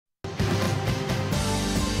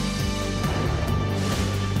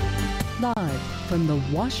Live from the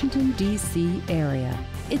Washington, D.C. area,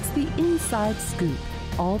 it's the Inside Scoop.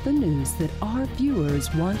 All the news that our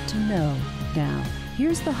viewers want to know. Now,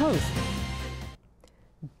 here's the host.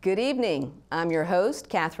 Good evening. I'm your host,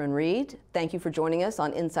 Catherine Reed. Thank you for joining us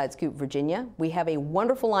on Inside Scoop Virginia. We have a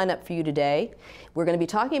wonderful lineup for you today. We're going to be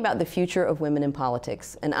talking about the future of women in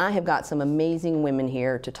politics. And I have got some amazing women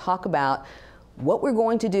here to talk about what we're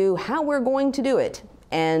going to do, how we're going to do it.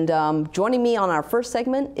 And joining me on our first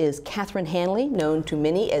segment is Kate Hanley, known to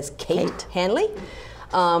many as Kate Hanley.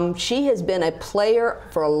 She has been a player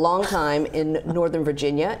for a long time in Northern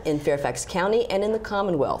Virginia, in Fairfax County, and in the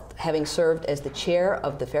Commonwealth, having served as the chair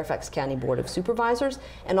of the Fairfax County Board of Supervisors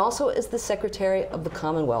and also as the secretary of the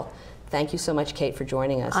Commonwealth. Thank you so much, Kate, for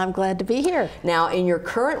joining us. I'm glad to be here. Now, in your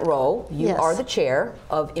current role, you are the chair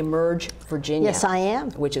of Emerge Virginia. Yes, I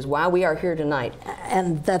am. Which is why we are here tonight.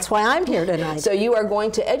 And that's why I'm here tonight. So you are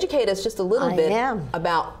going to educate us just a little bit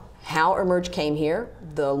about how Emerge came here,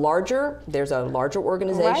 there's a larger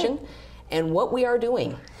organization, and what we are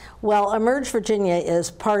doing. Well, Emerge Virginia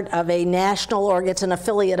is part of a national it's an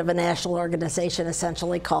affiliate of a national organization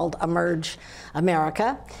essentially called Emerge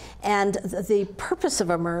America. And the purpose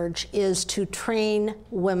of Emerge is to train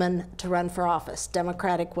women to run for office,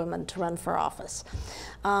 Democratic women to run for office.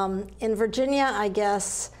 In Virginia, I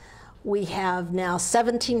guess we have now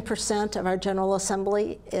 17% of our General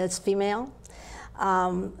Assembly is female.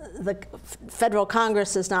 The federal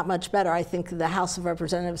Congress is not much better. I think the House of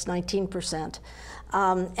Representatives 19%.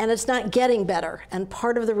 And it's not getting better. And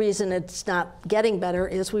part of the reason it's not getting better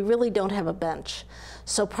is we really don't have a bench.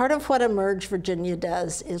 So part of what Emerge Virginia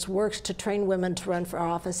does is works to train women to run for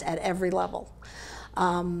office at every level.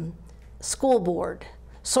 School board,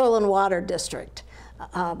 soil and water district,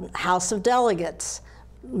 House of Delegates,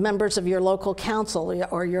 members of your local council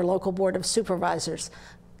or your local board of supervisors,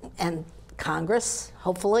 and Congress,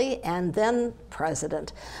 hopefully, and then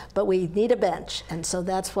president. But we need a bench, and so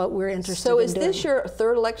that's what we're interested in doing. So is this your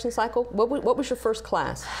third election cycle? What was your first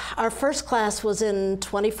class? Our first class was in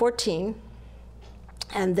 2014,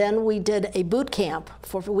 and then we did a boot camp.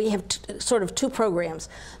 We have sort of two programs.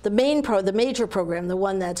 The major program, the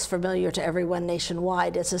one that's familiar to everyone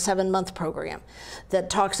nationwide, is a 7-month program that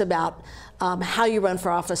talks about how you run for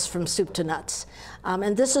office from soup to nuts.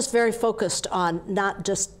 And this is very focused on not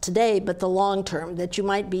just today, but the long term, that you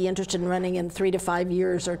might be interested in running in 3 to 5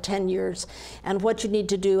 years or 10 years, and what you need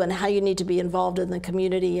to do and how you need to be involved in the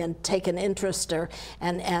community and take an interest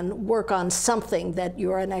and work on something that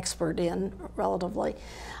you're an expert in, relatively.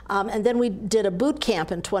 And then we did a boot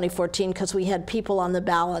camp in 2014 because we had people on the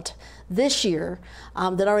ballot this year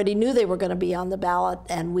that already knew they were going to be on the ballot,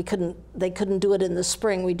 and they couldn't do it in the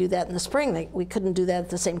spring. We do that in the spring. We couldn't do that at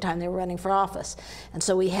the same time they were running for office. And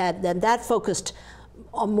so that focused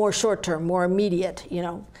on more short-term, more immediate,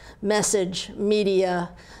 message, media,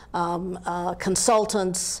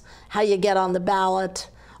 consultants, how you get on the ballot,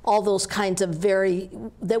 all those kinds of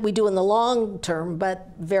that we do in the long term, but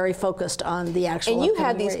very focused on the actual And you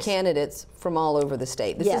had these candidates from all over the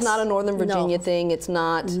state. This is not a Northern Virginia thing. It's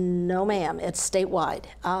not. No, ma'am. It's statewide.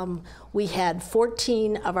 We had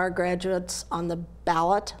 14 of our graduates on the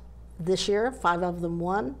ballot this year. 5 of them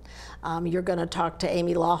won. You're going to talk to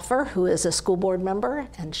Amy Laufer, who is a school board member,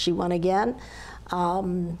 and she won again.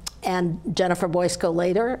 And Jennifer Boysko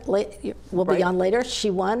will be on later. She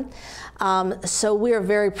won. So we are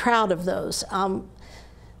very proud of those.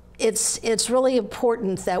 It's really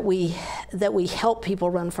important that we help people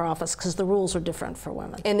run for office because the rules are different for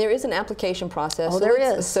women. And there is an application process. Oh, there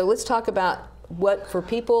is. So let's talk about for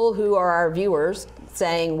people who are our viewers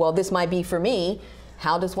saying, well, this might be for me,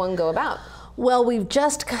 how does one go about? Well, we've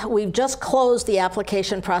just closed the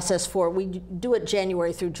application process we do it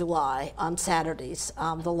January through July on Saturdays,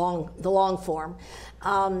 the long form,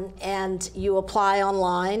 and you apply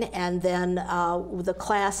online, and then the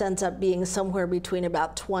class ends up being somewhere between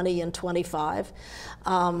about 20 and 25.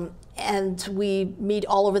 And we meet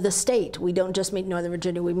all over the state. We don't just meet in Northern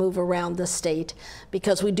Virginia, we move around the state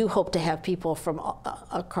because we do hope to have people from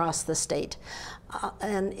across the state.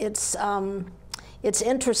 And it's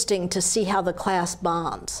interesting to see how the class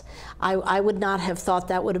bonds. I would not have thought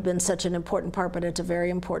that would have been such an important part, but it's a very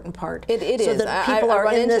important part. It is. So that people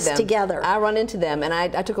are in this together. I run into them, and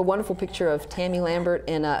I took a wonderful picture of Tammy Lambert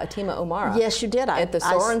and Atima O'Mara. Yes, you did. At the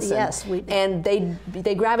Sorensen. Yes, we did. And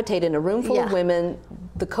they gravitate in a room full of women.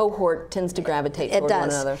 The cohort tends to gravitate toward one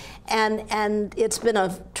another. And it's been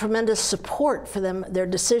a tremendous support for them, their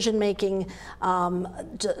decision making,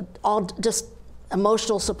 just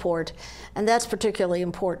emotional support, and that's particularly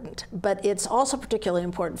important. But it's also particularly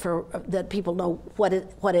important that people know what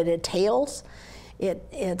it entails.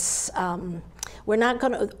 We're not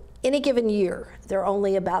going to. any given year, there are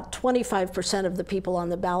only about 25% of the people on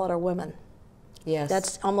the ballot are women. Yes.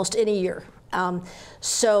 That's almost any year.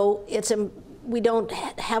 So we don't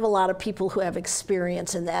have a lot of people who have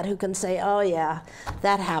experience in that, who can say, oh yeah,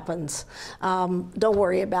 that happens. Don't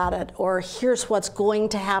worry about it. Or here's what's going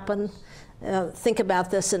to happen. Think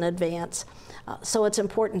about this in advance. So it's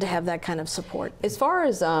important to have that kind of support. As far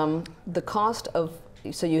as the cost of,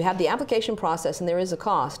 so you have the application process and there is a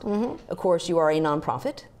cost. Of course, you are a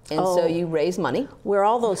nonprofit. And so you raise money. We're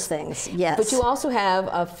all those things, yes. But you also have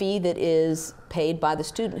a fee that is paid by the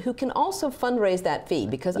student who can also fundraise that fee,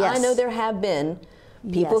 because I know there have been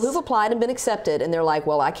people who've applied and been accepted and they're like,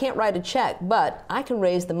 well, I can't write a check, but I can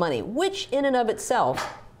raise the money, which in and of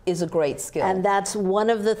itself is a great skill. And that's one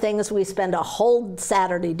of the things we spend a whole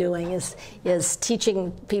Saturday doing, is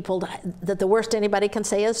teaching people that the worst anybody can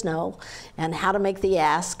say is no, and how to make the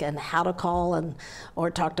ask, and how to call or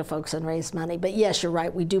talk to folks and raise money. But yes, you're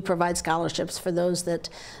right, we do provide scholarships for those that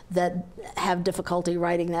have difficulty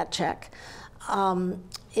writing that check.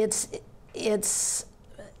 It's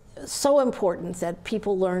so important that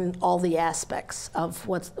people learn all the aspects of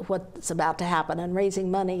what's about to happen, and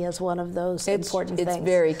raising money is one of those important things. It's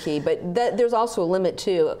very key, but there's also a limit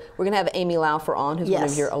too. We're going to have Amy Laufer on, who's one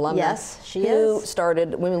of your alumni. Yes, she who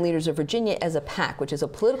started Women Leaders of Virginia as a PAC, which is a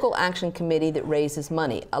political action committee that raises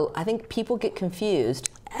money. I think people get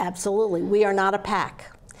confused. Absolutely, we are not a PAC.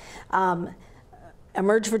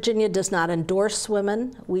 Emerge Virginia does not endorse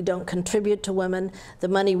women. We don't contribute to women. The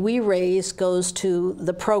money we raise goes to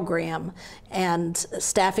the program and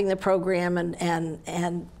staffing the program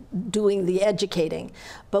and doing the educating.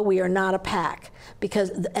 But we are not a PAC,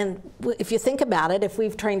 because, and if you think about it, if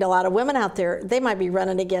we've trained a lot of women out there, they might be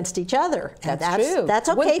running against each other. That's true. That's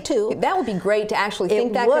okay too. That would be great to actually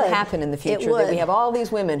think that could happen in the future, that we have all these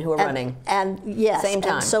women who are running. And yes, same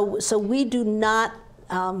time. And so we do not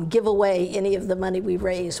give away any of the money we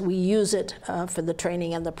raise. We use it for the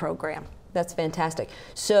training and the program. That's fantastic.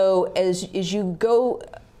 So as you go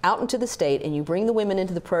out into the state and you bring the women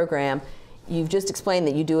into the program, you've just explained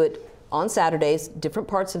that you do it on Saturdays, different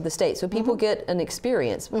parts of the state, so people get an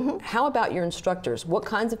experience. How about your instructors? What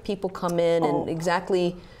kinds of people come in, and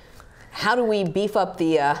exactly how do we beef up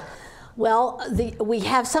the Well, we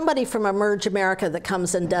have somebody from Emerge America that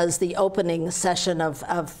comes and does the opening session of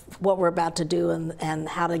what we're about to do and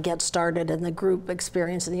how to get started, and the group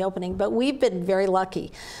experience in the opening. But we've been very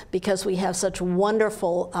lucky because we have such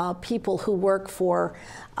wonderful people who work for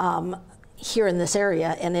here in this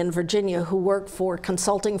area and in Virginia, who work for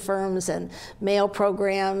consulting firms and mail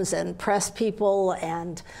programs and press people,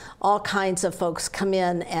 and all kinds of folks come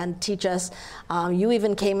in and teach us. You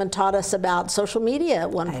even came and taught us about social media at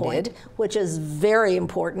one point, which is very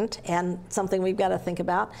important and something we've got to think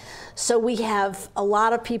about. So we have a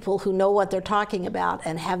lot of people who know what they're talking about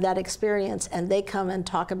and have that experience, and they come and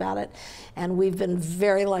talk about it. And we've been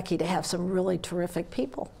very lucky to have some really terrific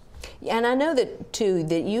people. And I know that, too,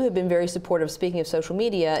 that you have been very supportive. Speaking of social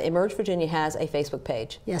media, Emerge Virginia has a Facebook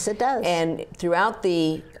page. Yes, it does. And throughout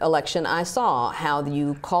the election, I saw how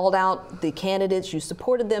you called out the candidates, you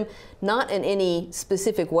supported them, not in any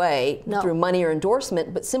specific way through money or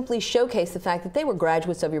endorsement, but simply showcased the fact that they were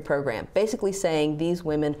graduates of your program, basically saying these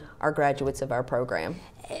women are graduates of our program.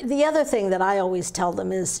 The other thing that I always tell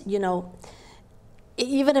them is, you know,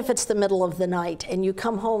 even if it's the middle of the night and you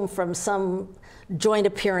come home from some joint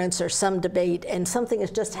appearance or some debate and something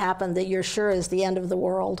has just happened that you're sure is the end of the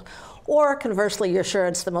world, or conversely you're sure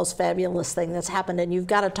it's the most fabulous thing that's happened and you've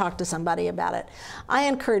got to talk to somebody about it, I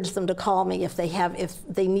encourage them to call me if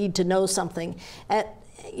they need to know something.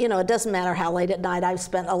 You know, it doesn't matter how late at night. I've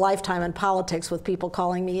spent a lifetime in politics with people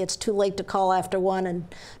calling me. It's too late to call after 1 and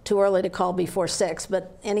too early to call before 6,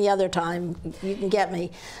 but any other time you can get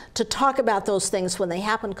me to talk about those things when they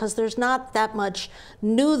happen, because there's not that much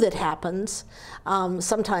new that happens.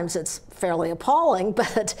 Sometimes it's fairly appalling,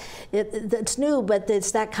 but it's new, but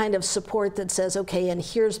it's that kind of support that says, okay, and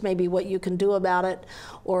here's maybe what you can do about it,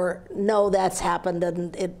 or no, that's happened,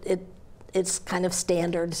 and it's kind of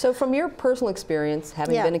standard. So from your personal experience,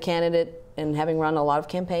 having been a candidate and having run a lot of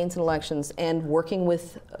campaigns and elections and working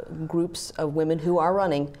with groups of women who are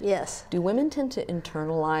running, do women tend to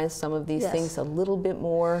internalize some of these things a little bit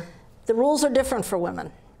more? The rules are different for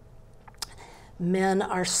women. Men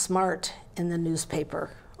are smart in the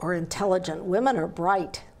newspaper, or intelligent. Women are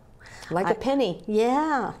bright. Like a penny.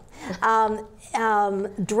 Yeah.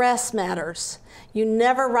 Dress matters. You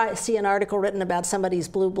never see an article written about somebody's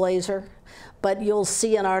blue blazer, but you'll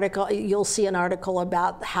see an article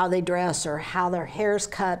about how they dress or how their hair's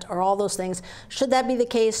cut or all those things. Should that be the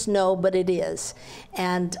case? No, but it is.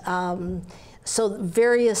 And So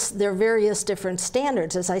there are various different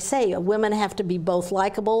standards. As I say, women have to be both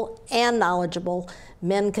likable and knowledgeable.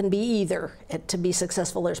 Men can be either. To be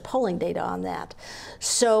successful, there's polling data on that.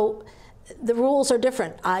 So the rules are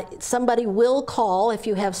different. Somebody will call, if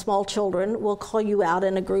you have small children, will call you out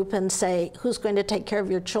in a group and say, who's going to take care of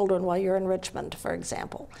your children while you're in Richmond, for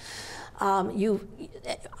example.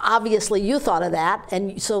 Obviously you thought of that,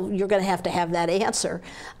 and so you're going to have that answer.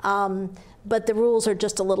 But the rules are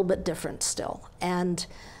just a little bit different still, and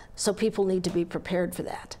so people need to be prepared for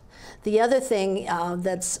that. The other thing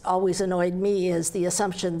that's always annoyed me is the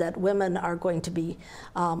assumption that women are going to be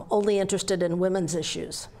only interested in women's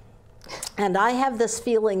issues. And I have this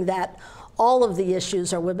feeling that all of the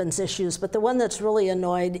issues are women's issues, but the one that's really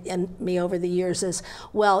annoyed me over the years is,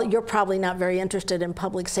 well, you're probably not very interested in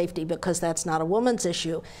public safety because that's not a woman's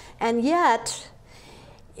issue. And yet,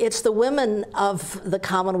 it's the women of the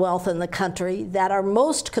Commonwealth and the country that are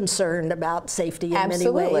most concerned about safety in many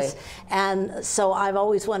ways. And so I've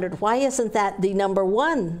always wondered, why isn't that the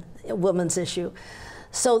 #1 women's issue?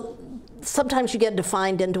 So sometimes you get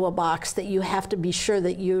defined into a box that you have to be sure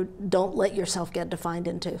that you don't let yourself get defined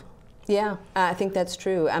into. Yeah, I think that's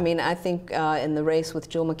true. I mean, I think in the race with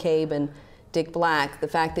Jill McCabe and Dick Black, the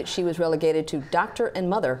fact that she was relegated to doctor and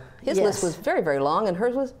mother, his list was very, very long and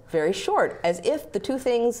hers was very short, as if the two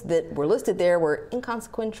things that were listed there were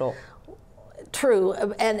inconsequential. True,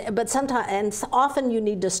 but sometimes, and often you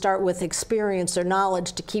need to start with experience or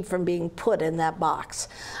knowledge to keep from being put in that box.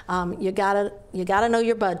 You gotta know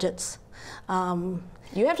your budgets.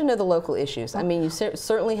 You have to know the local issues. I mean, you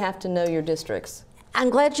certainly have to know your districts. I'm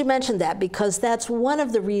glad you mentioned that, because that's one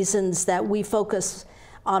of the reasons that we focus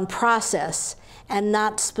on process and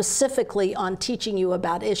not specifically on teaching you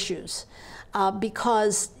about issues,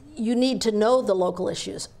 because you need to know the local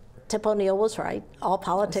issues. Tip O'Neill was right. All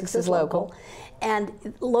politics is local.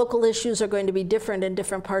 And local issues are going to be different in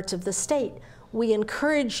different parts of the state. We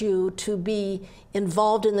encourage you to be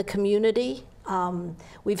involved in the community.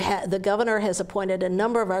 The governor has appointed a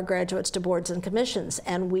number of our graduates to boards and commissions,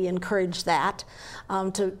 and we encourage that,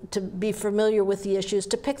 to be familiar with the issues,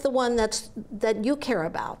 to pick the one that you care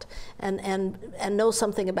about, and know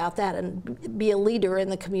something about that, and be a leader in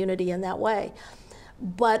the community in that way.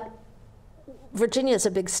 But Virginia is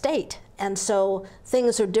a big state, and so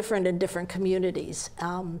things are different in different communities.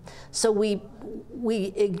 So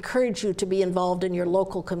we encourage you to be involved in your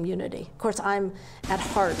local community. Of course, I'm at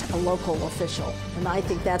heart a local official, and I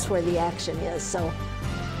think that's where the action is. So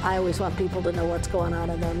I always want people to know what's going on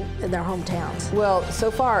in their hometowns. Well, so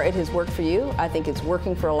far it has worked for you. I think it's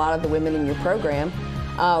working for a lot of the women in your program.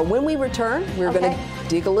 When we return, we're going to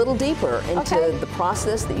dig a little deeper into the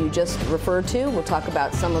process that you just referred to. We'll talk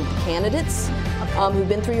about some of the candidates who've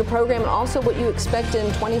been through your program, and also what you expect in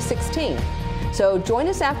 2016. So join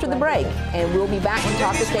us after the break, and we'll be back to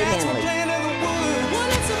talk with Kate Hanley.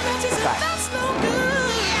 Bye.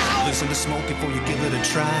 Listen to smoke before you give it a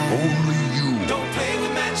try. Only you. Don't play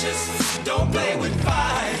with matches. Don't play with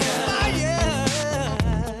fire.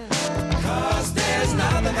 Cause there's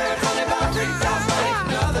nothing very funny about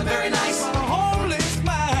nothing very nice on a homeless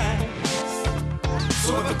mind.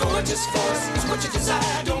 So if a gorgeous force is what you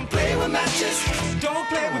desire, don't play with matches, don't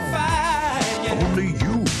play with fire. Yeah. Only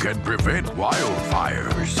you can prevent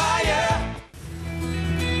wildfires. Fire!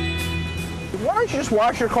 Why don't you just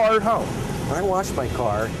wash your car at home? When I wash my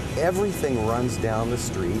car, everything runs down the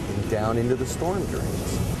street and down into the storm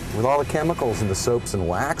drains. With all the chemicals in the soaps and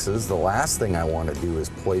waxes, the last thing I want to do is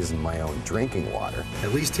poison my own drinking water.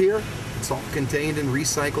 At least here, it's all contained and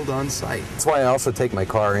recycled on site. That's why I also take my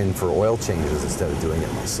car in for oil changes instead of doing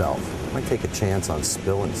it myself. I might take a chance on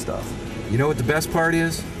spilling stuff. You know what the best part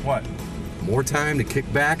is? What? More time to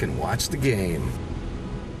kick back and watch the game.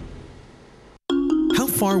 How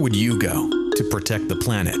far would you go to protect the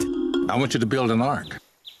planet? I want you to build an ark.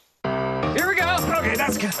 Here we go. Okay,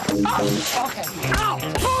 that's good. Oh, okay. Ow!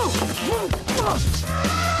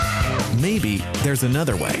 Maybe there's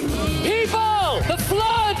another way. People, the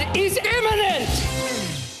flood is imminent!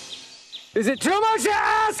 Is it too much to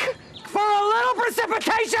ask for a little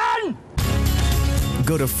precipitation?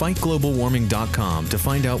 Go to fightglobalwarming.com to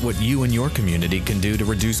find out what you and your community can do to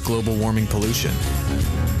reduce global warming pollution.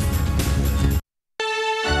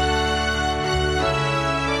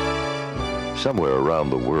 Somewhere around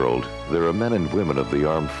the world, there are men and women of the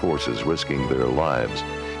armed forces risking their lives,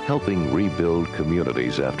 helping rebuild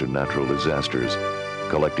communities after natural disasters,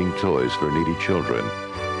 collecting toys for needy children,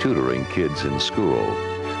 tutoring kids in school.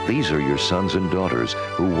 These are your sons and daughters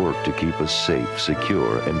who work to keep us safe,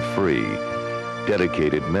 secure, and free.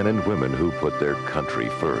 Dedicated men and women who put their country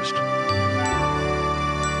first.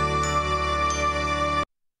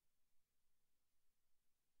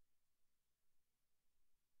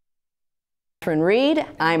 Catherine Reed.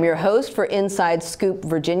 I'm your host for Inside Scoop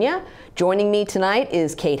Virginia. Joining me tonight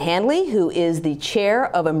is Kate Hanley, who is the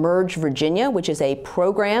chair of Emerge Virginia, which is a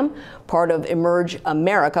program, part of Emerge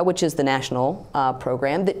America, which is the national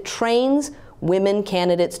program that trains women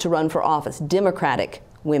candidates to run for office, Democratic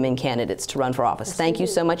women candidates to run for office. Yes, thank you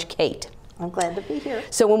so much, Kate. I'm glad to be here.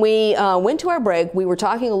 So when we went to our break, we were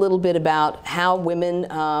talking a little bit about how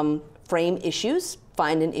women frame issues,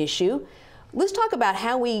 find an issue. Let's talk about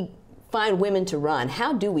how we find women to run.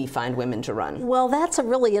 How do we find women to run? Well, that's a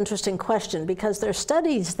really interesting question, because there are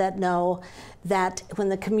studies that know that when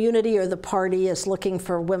the community or the party is looking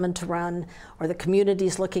for women to run, or the community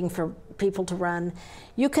is looking for people to run,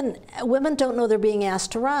 women don't know they're being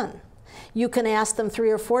asked to run. You can ask them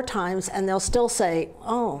 3 or 4 times and they'll still say,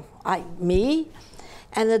 oh, me?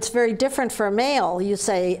 And it's very different for a male. You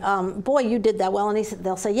say, boy, you did that well, and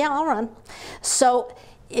they'll say, yeah, I'll run. So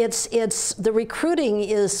the recruiting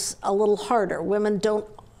is a little harder. Women don't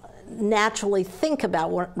naturally think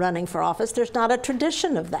about running for office. There's not a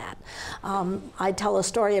tradition of that. I tell a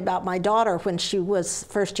story about my daughter. When she was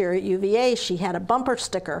first year at UVA, she had a bumper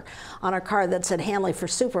sticker on her car that said Hanley for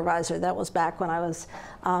supervisor. That was back when I was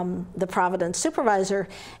the Providence supervisor.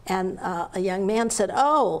 And a young man said,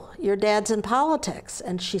 oh, your dad's in politics.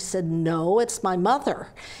 And she said, no, it's my mother.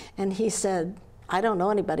 And he said, I don't know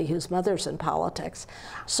anybody whose mother's in politics.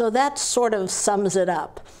 So that sort of sums it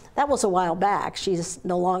up. That was a while back. She's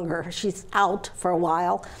out for a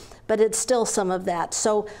while, but it's still some of that.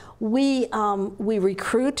 So we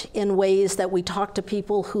recruit in ways that we talk to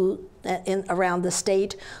people who around the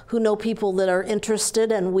state who know people that are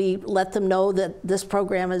interested, and we let them know that this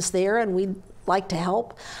program is there and we'd like to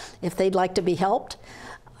help if they'd like to be helped.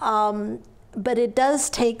 But it does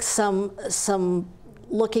take some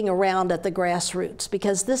looking around at the grassroots,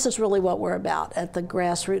 because this is really what we're about, at the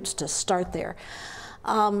grassroots, to start there.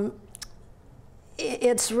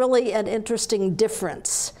 It's really an interesting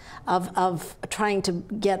difference of trying to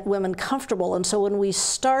get women comfortable. And so when we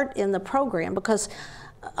start in the program, because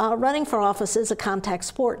running for office is a contact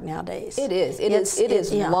sport nowadays. It is. It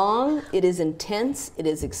is long, it is intense, it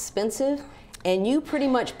is expensive. And you pretty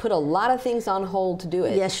much put a lot of things on hold to do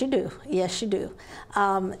it. Yes, you do. Yes, you do.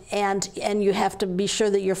 And you have to be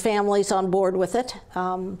sure that your family's on board with it.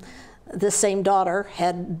 This same daughter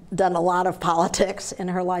had done a lot of politics in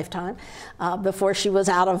her lifetime before she was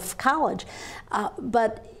out of college.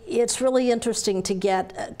 But it's really interesting to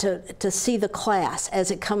get to see the class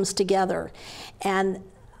as it comes together. And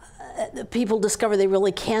people discover they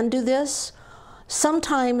really can do this.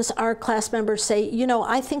 Sometimes our class members say, you know,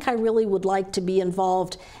 I think I really would like to be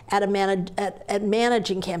involved at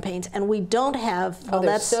managing campaigns, and we don't have. Well,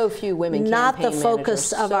 there's so few women not campaign the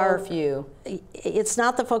focus managers, of so our. Few. It's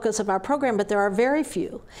not the focus of our program, but there are very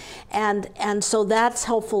few, and so that's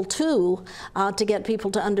helpful too, to get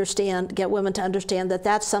people to understand, get women to understand that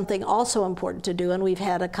that's something also important to do, and we've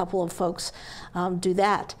had a couple of folks do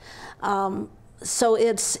that. So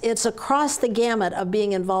it's across the gamut of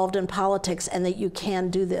being involved in politics, and that you can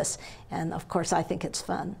do this. And of course, I think it's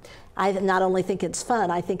fun. I not only think it's fun,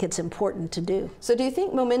 I think it's important to do. So do you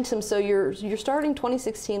think momentum, so you're starting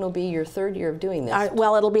 2016 will be your 3rd year of doing this?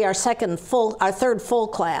 Well, it'll be our 3rd full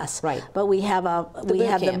class. Right. But we have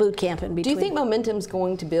the boot camp in between. Do you think momentum's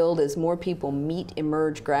going to build as more people meet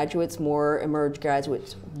Emerge graduates, more Emerge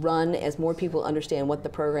graduates run, as more people understand what the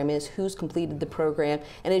program is, who's completed the program?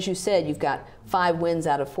 And as you said, you've got 5 wins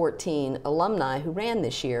out of 14 alumni who ran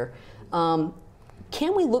this year.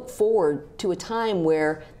 Can we look forward to a time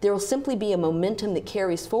where there will simply be a momentum that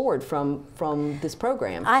carries forward from this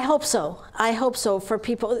program? I hope so. I hope so, for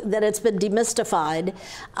people that it's been demystified.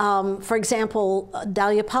 For example,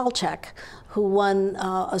 Dahlia Palchak, who won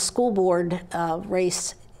a school board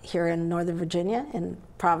race here in Northern Virginia, in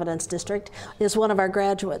Providence District, is one of our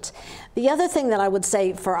graduates. The other thing that I would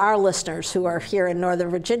say for our listeners who are here in Northern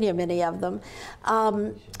Virginia, many of them,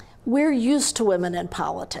 we're used to women in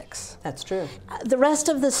politics. That's true. The rest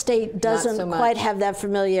of the state doesn't quite have that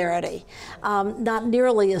familiarity, not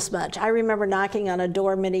nearly as much. I remember knocking on a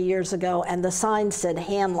door many years ago, and the sign said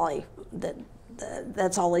Hanley.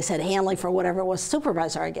 That's all they said, Hanley for whatever it was,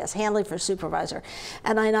 supervisor, I guess, Hanley for supervisor.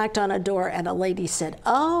 And I knocked on a door, and a lady said,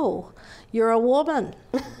 oh, you're a woman.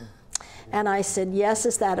 And I said, yes,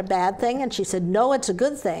 is that a bad thing? And she said, no, it's a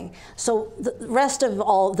good thing. So the rest of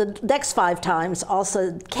all, the next 5 times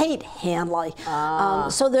also, Kate Hanley.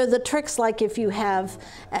 So they're the tricks, like if you have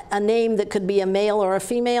a name that could be a male or a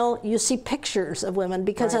female, you see pictures of women,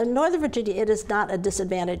 because in Northern Virginia, it is not a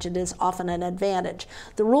disadvantage, it is often an advantage.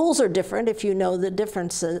 The rules are different if you know the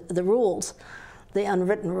difference, the rules. the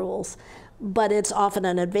unwritten rules, but it's often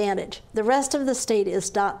an advantage. The rest of the state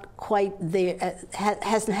is not quite there,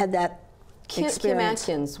 hasn't had that experience. Kim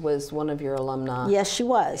Atkins was one of your alumni. Yes, she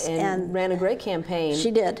was. And ran a great campaign.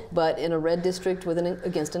 She did. But in a red district with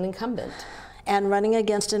against an incumbent. And running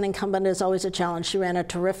against an incumbent is always a challenge. She ran a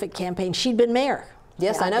terrific campaign. She'd been mayor.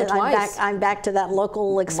 Yes, I know, twice. I'm back to that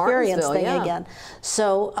local experience thing again.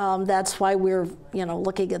 So that's why we're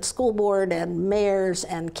looking at school board and mayors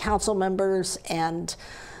and council members and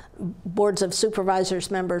boards of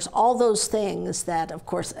supervisors members, all those things that, of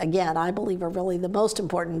course, again, I believe are really the most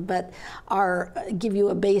important, but give you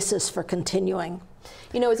a basis for continuing.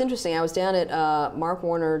 You know, it's interesting. I was down at, Mark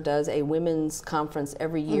Warner does a women's conference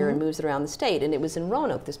every year and moves it around the state, and it was in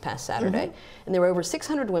Roanoke this past Saturday, and there were over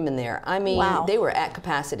 600 women there. I mean, they were at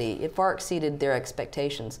capacity. It far exceeded their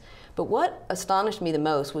expectations. But what astonished me the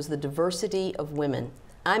most was the diversity of women.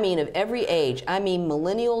 I mean, of every age. I mean,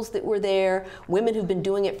 millennials that were there, women who've been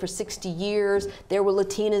doing it for 60 years. There were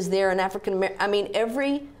Latinas there and African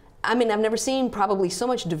American. I mean, I've never seen probably so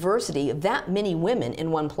much diversity of that many women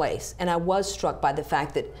in one place. And I was struck by the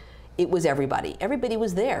fact that it was everybody. Everybody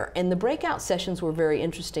was there. And the breakout sessions were very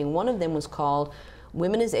interesting. One of them was called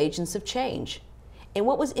Women as Agents of Change. And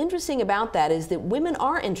what was interesting about that is that women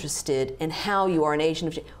are interested in how you are an agent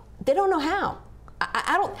of change. They don't know how.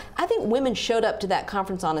 I think women showed up to that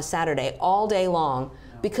conference on a Saturday all day long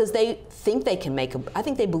because they think they can I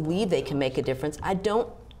think they believe they can make a difference. I don't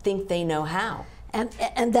think they know how.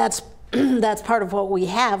 And that's that's part of what we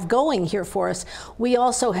have going here for us. We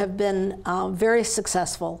also have been very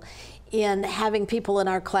successful in having people in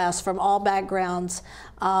our class from all backgrounds.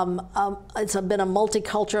 It's been a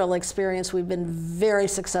multicultural experience. We've been very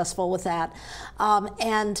successful with that.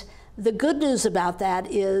 And the good news about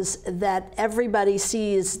that is that everybody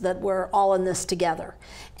sees that we're all in this together.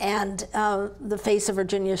 And the face of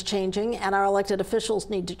Virginia is changing, and our elected officials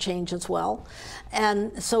need to change as well.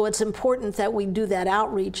 And so it's important that we do that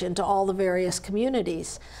outreach into all the various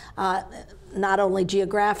communities, not only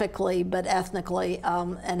geographically, but ethnically,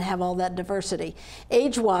 and have all that diversity.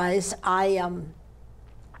 Age-wise,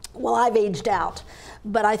 well, I've aged out,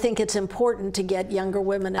 but I think it's important to get younger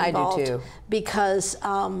women involved. I do too. Because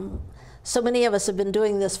so many of us have been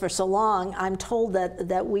doing this for so long. I'm told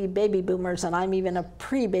that we baby boomers, and I'm even a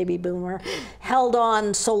pre-baby boomer, held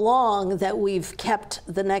on so long that we've kept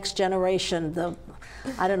the next generation, the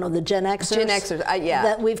Gen Xers. Gen Xers, yeah.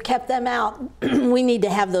 That we've kept them out. We need to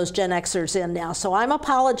have those Gen Xers in now. So I'm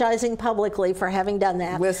apologizing publicly for having done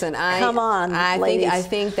that. Listen, come on, ladies. I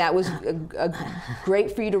think that was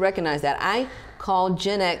great for you to recognize that. I called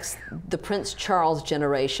Gen X the Prince Charles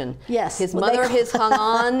generation. Yes. His mother has hung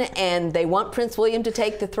on, and they want Prince William to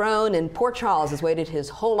take the throne, and poor Charles has waited his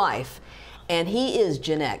whole life. And he is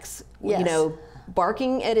Gen X. Yes. You know,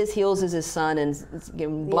 barking at his heels as his son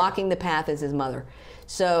and blocking the path as his mother.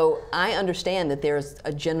 So I understand that there's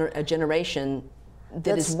a generation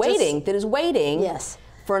that is waiting yes.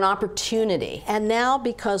 for an opportunity. And now,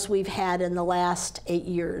 because we've had in the last 8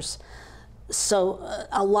 years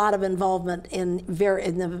a lot of involvement in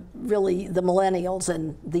the millennials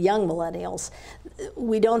and the young millennials,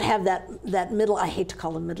 we don't have that middle, I hate to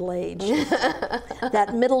call them middle age,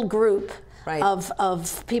 that middle group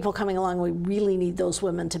of people coming along. We really need those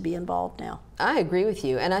women to be involved now. I agree with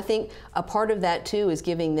you, and I think a part of that too is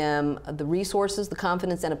giving them the resources, the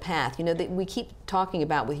confidence, and a path. You know, that we keep talking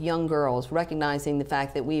about with young girls, recognizing the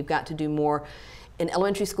fact that we've got to do more in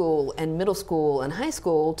elementary school and middle school and high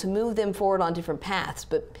school to move them forward on different paths.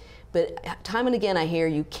 But time and again I hear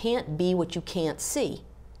you can't be what you can't see.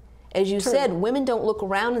 As you said, women don't look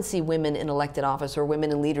around and see women in elected office or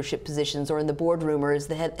women in leadership positions or in the boardroom or at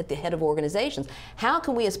the head of organizations. How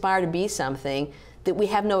can we aspire to be something that we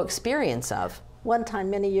have no experience of? One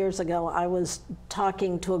time, many years ago, I was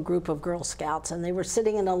talking to a group of Girl Scouts, and they were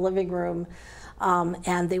sitting in a living room,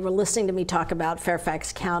 and they were listening to me talk about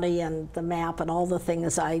Fairfax County and the map and all the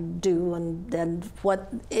things I do, and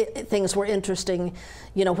what things were interesting,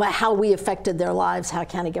 you know, how we affected their lives, how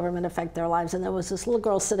county government affected their lives. And there was this little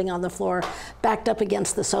girl sitting on the floor, backed up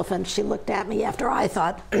against the sofa, and she looked at me after I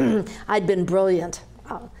thought I'd been brilliant.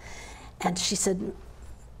 And she said,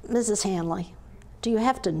 "Mrs. Hanley, do you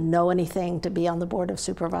have to know anything to be on the Board of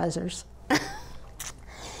Supervisors?"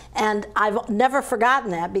 And I've never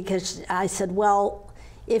forgotten that, because I said, well,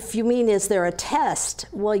 if you mean, is there a test?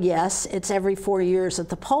 Well, yes, it's every 4 years at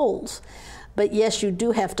the polls. But yes, you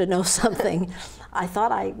do have to know something. I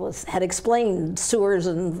thought I had explained sewers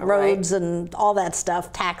and roads and all that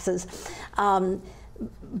stuff, taxes.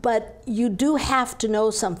 But you do have to know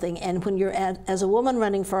something, and when you're as a woman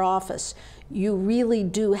running for office, you really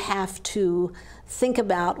do have to think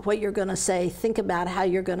about what you're going to say, think about how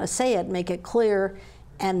you're going to say it, make it clear,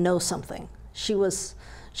 and know something. She was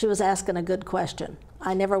asking a good question.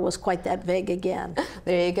 I never was quite that vague again.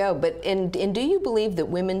 There you go. But and do you believe that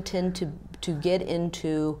women tend to get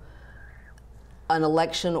into an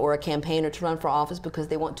election or a campaign or to run for office because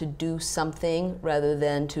they want to do something rather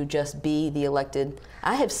than to just be the elected?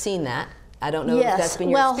 I have seen that. I don't know if that's been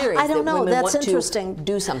your experience. I don't know. Women That's want interesting. to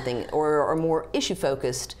do something or are more issue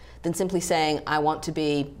focused than simply saying, I want to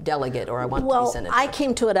be delegate or I want to be senator. I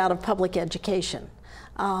came to it out of public education.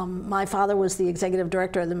 My father was the executive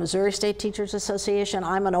director of the Missouri State Teachers Association.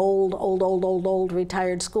 I'm an old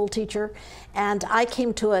retired school teacher. And I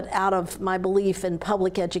came to it out of my belief in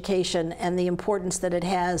public education and the importance that it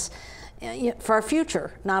has for our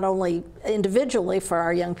future, not only individually for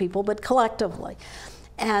our young people, but collectively.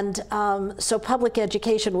 And so public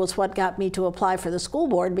education was what got me to apply for the school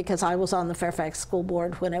board, because I was on the Fairfax School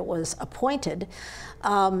Board when it was appointed.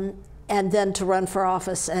 And then to run for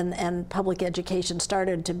office, and public education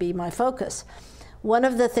started to be my focus. One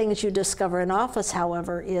of the things you discover in office,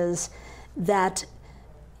 however, is that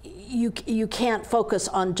you can't focus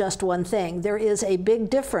on just one thing. There is a big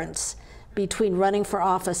difference between running for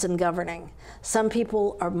office and governing. Some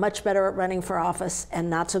people are much better at running for office and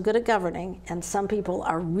not so good at governing, and some people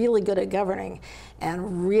are really good at governing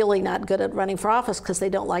and really not good at running for office because they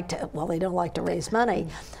don't like to, well, they don't like to raise money,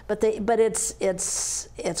 but it's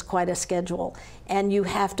quite a schedule, and you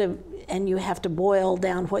have to boil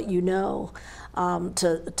down what you know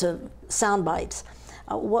to sound bites.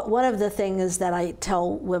 One of the things that I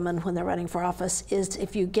tell women when they're running for office is,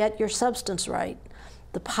 if you get your substance right,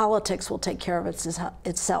 the politics will take care of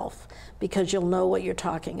itself, because you'll know what you're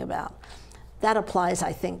talking about. That applies,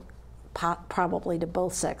 I think, probably to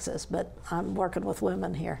both sexes, but I'm working with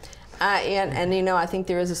women here. And you know, I think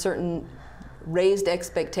there is a certain raised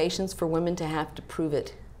expectations for women to have to prove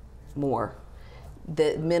it more.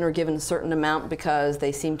 That men are given a certain amount because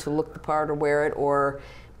they seem to look the part or wear it,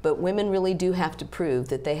 but women really do have to prove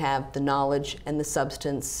that they have the knowledge and the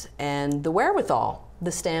substance and the wherewithal,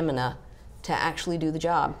 the stamina, to actually do the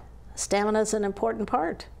job. Stamina is an important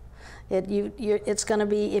part. It's going to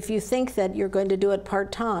be, if you think that you're going to do it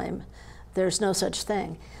part-time, there's no such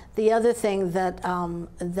thing. The other thing that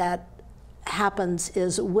that happens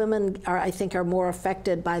is women I think are more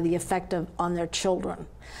affected by the effect on their children.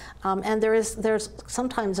 And there's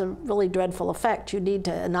sometimes a really dreadful effect. You need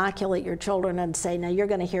to inoculate your children and say, now you're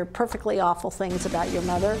going to hear perfectly awful things about your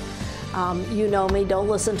mother. You know me, don't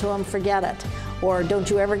listen to them, forget it. Or don't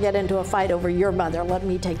you ever get into a fight over your mother, let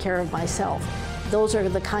me take care of myself. Those are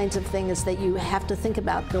the kinds of things that you have to think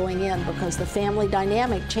about going in, because the family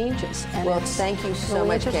dynamic changes. And well, thank you so really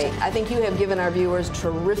much, Kate. I think you have given our viewers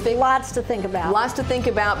terrific... Lots to think about. Lots to think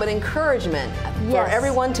about, but encouragement for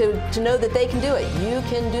everyone to know that they can do it. You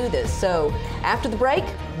can do this. So after the break,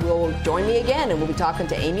 will join me again, and we'll be talking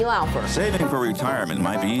to Amy Laufer. Saving for retirement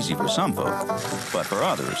might be easy for some folk, but for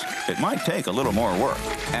others, it might take a little more work.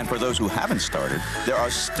 And for those who haven't started, there are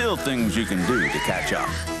still things you can do to catch up.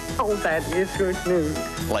 Oh, that is good news.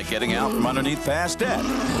 Like getting out from underneath past debt.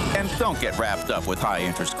 And don't get wrapped up with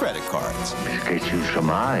high-interest credit cards. Get you some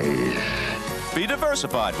eyes. Be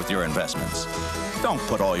diversified with your investments. Don't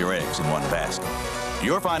put all your eggs in one basket.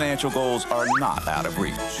 Your financial goals are not out of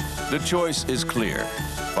reach. The choice is clear.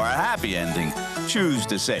 For a happy ending, choose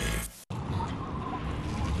to save.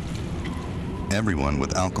 Everyone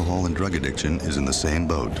with alcohol and drug addiction is in the same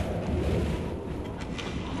boat.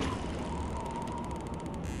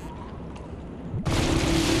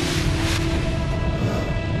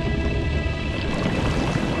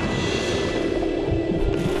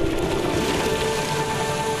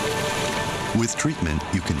 With treatment,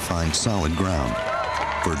 you can find solid ground.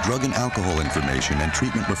 For drug and alcohol information and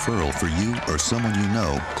treatment referral for you or someone you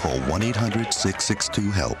know, call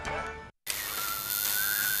 1-800-662-HELP.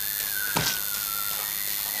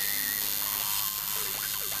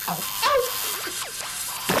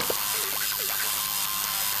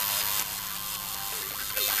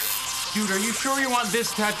 Dude, are you sure you want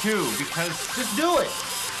this tattoo? Because just do it.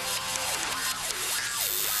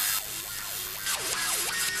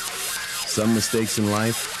 Some mistakes in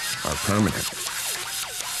life are permanent.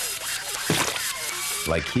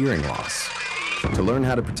 Like hearing loss. To learn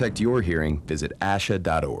how to protect your hearing, visit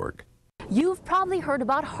asha.org. You've probably heard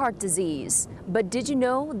about heart disease, but did you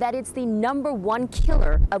know that it's the #1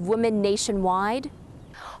 killer of women nationwide?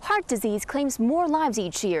 Heart disease claims more lives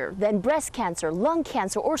each year than breast cancer, lung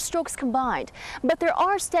cancer, or strokes combined. But there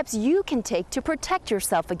are steps you can take to protect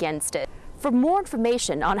yourself against it. For more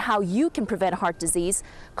information on how you can prevent heart disease,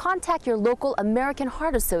 contact your local American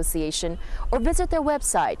Heart Association or visit their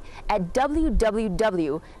website at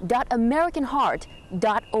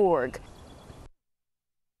www.americanheart.org.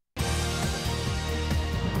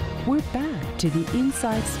 We're back to the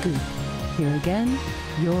Inside Scoop. Here again,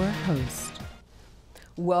 your host.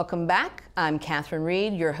 Welcome back. I'm Catherine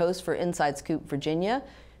Reed, your host for Inside Scoop Virginia.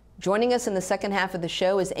 Joining us in the second half of the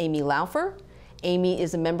show is Amy Laufer. Amy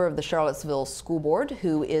is a member of the Charlottesville School Board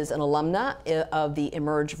who is an alumna of the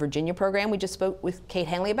Emerge Virginia program we just spoke with Kate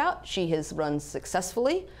Hanley about. She has run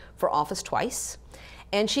successfully for office twice.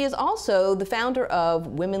 And she is also the founder of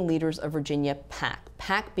Women Leaders of Virginia PAC,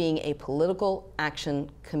 PAC being a political action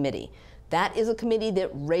committee. That is a committee that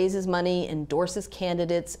raises money, endorses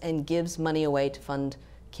candidates, and gives money away to fund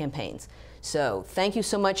campaigns. So thank you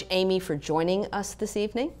so much, Amy, for joining us this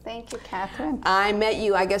evening. Thank you, Catherine. I met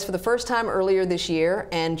you, I guess, for the first time earlier this year,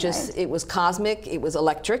 and just it was cosmic, it was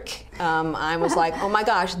electric. I was like, oh my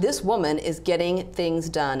gosh, this woman is getting things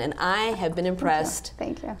done. And I have been impressed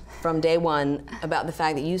Thank you. From day one about the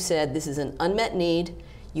fact that you said this is an unmet need.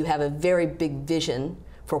 You have a very big vision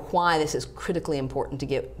for why this is critically important to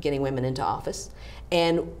getting women into office.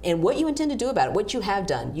 And what you intend to do about it, what you have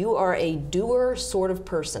done. You are a doer sort of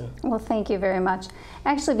person. Well, thank you very much.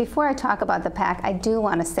 Actually, before I talk about the PAC, I do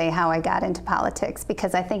want to say how I got into politics,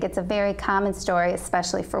 because I think it's a very common story,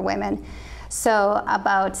 especially for women. So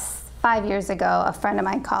about 5 years ago, a friend of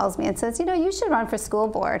mine calls me and says, you know, you should run for school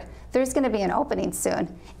board. There's going to be an opening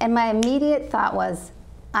soon. And my immediate thought was,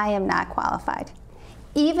 I am not qualified.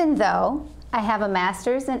 Even though I have a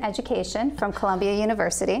master's in education from Columbia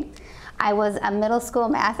University, I was a middle school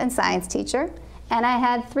math and science teacher, and I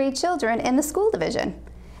had 3 children in the school division.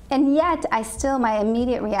 And yet, my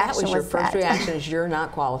immediate reaction was that was your first reaction is you're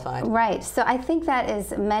not qualified. Right. So I think that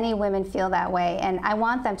is, many women feel that way, and I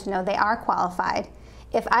want them to know they are qualified.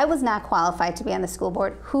 If I was not qualified to be on the school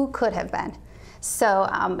board, who could have been? So,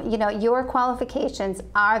 you know, your qualifications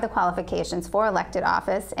are the qualifications for elected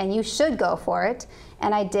office, and you should go for it.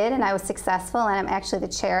 And I did, and I was successful, and I'm actually the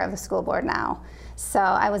chair of the school board now. So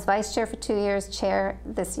I was vice chair for 2 years, chair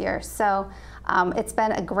this year. So it's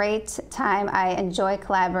been a great time. I enjoy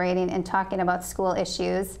collaborating and talking about school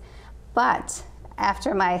issues. But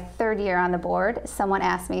after my 3rd year on the board, someone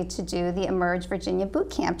asked me to do the Emerge Virginia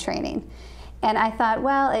boot camp training. And I thought,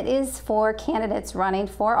 well, it is for candidates running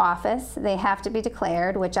for office. They have to be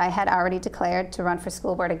declared, which I had already declared to run for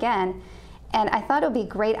school board again. And I thought it would be a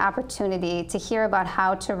great opportunity to hear about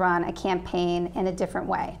how to run a campaign in a different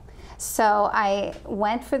way. So I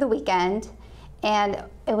went for the weekend, and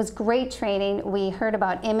it was great training. We heard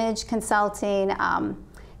about image consulting,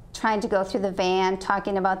 trying to go through the van,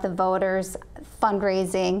 talking about the voters,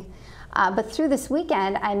 fundraising. But through this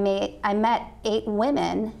weekend, I met 8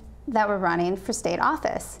 women that were running for state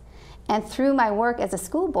office. And through my work as a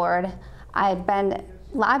school board, I had been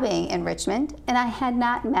lobbying in Richmond, and I had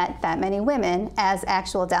not met that many women as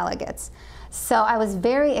actual delegates. So I was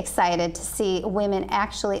very excited to see women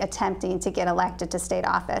actually attempting to get elected to state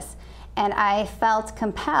office. And I felt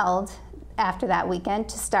compelled after that weekend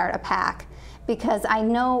to start a PAC, because I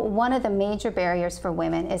know one of the major barriers for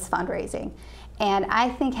women is fundraising. And I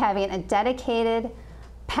think having a dedicated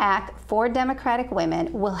PAC for Democratic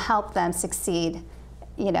women will help them succeed,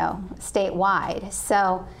 you know, statewide.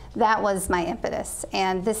 So that was my impetus.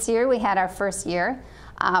 And this year we had our first year.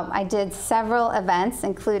 I did several events,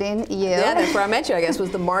 including you. Yeah, that's where I met you, I guess,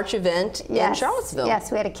 was the March event in Charlottesville.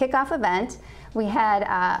 Yes, we had a kickoff event. We had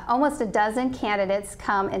almost a dozen candidates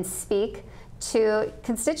come and speak to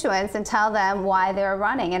constituents and tell them why they were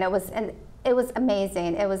running. And it was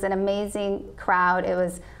amazing. It was an amazing crowd. It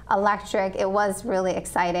was electric. It was really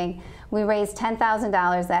exciting. We raised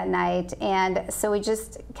 $10,000 that night, and so we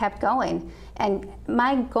just kept going. And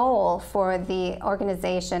my goal for the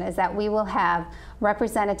organization is that we will have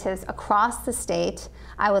representatives across the state.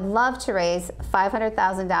 I would love to raise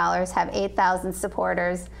 $500,000, have 8,000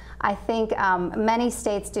 supporters. I think many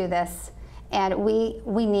states do this, and we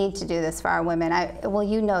need to do this for our women. Well,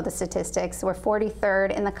 you know the statistics. We're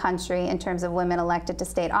 43rd in the country in terms of women elected to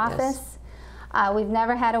state office. Yes. We've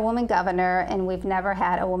never had a woman governor, and we've never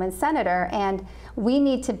had a woman senator, and we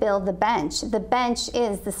need to build the bench. The bench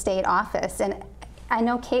is the state office, and I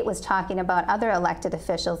know Kate was talking about other elected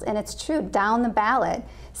officials, and it's true, down the ballot,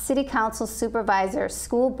 city council, supervisor,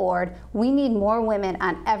 school board, we need more women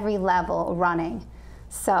on every level running.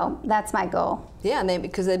 So that's my goal. Yeah, and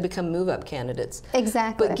because they become move-up candidates.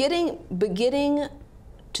 Exactly. But getting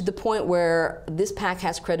to the point where this PAC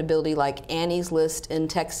has credibility, like Annie's list in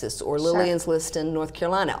Texas or Lillian's list in North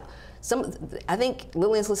Carolina. I think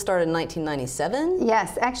Lillian's List started in 1997?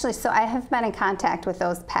 Yes, actually, so I have been in contact with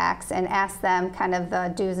those PACs and asked them kind of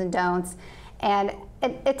the do's and don'ts. And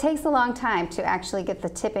it takes a long time to actually get the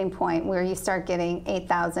tipping point where you start getting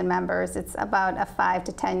 8,000 members. It's about a 5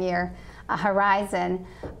 to 10 year horizon.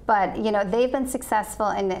 But, you know, they've been successful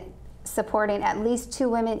in supporting at least 2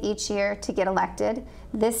 women each year to get elected.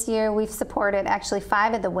 This year we've supported actually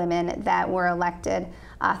 5 of the women that were elected.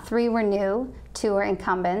 3 were new, 2 were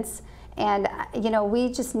incumbents. And, you know,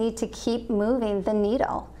 we just need to keep moving the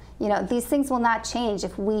needle. You know, these things will not change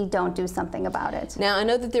if we don't do something about it. Now, I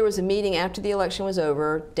know that there was a meeting after the election was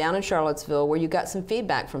over down in Charlottesville where you got some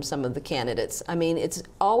feedback from some of the candidates. I mean, it's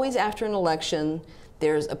always after an election,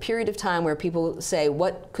 there's a period of time where people say,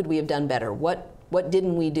 what could we have done better? What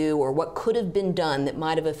didn't we do, or what could have been done that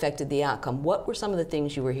might have affected the outcome? What were some of the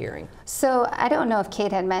things you were hearing? So I don't know if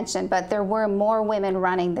Kate had mentioned, but there were more women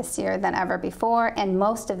running this year than ever before, and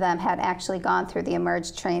most of them had actually gone through the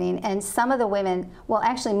Emerge training. And some of the women, well,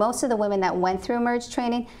 actually most of the women that went through Emerge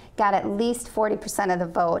training got at least 40% of the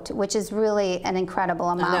vote, which is really an incredible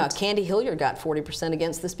amount. I know, Candy Hilliard got 40%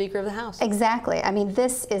 against the Speaker of the House. Exactly. I mean,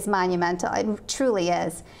 this is monumental. It truly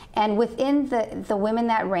is. And within the women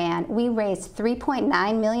that ran, we raised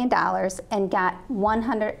 $3.9 million and got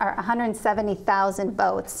 170,000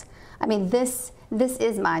 votes. I mean, this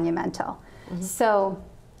is monumental. Mm-hmm. So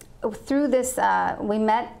through this, we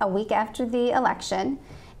met a week after the election,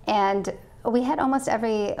 and we had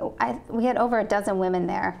we had over a dozen women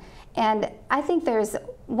there. And I think there's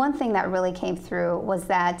one thing that really came through was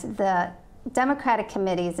that the Democratic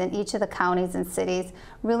committees in each of the counties and cities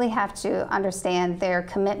really have to understand their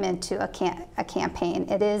commitment to a campaign.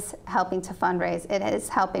 It is helping to fundraise. It is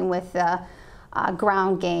helping with the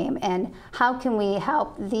ground game. And how can we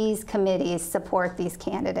help these committees support these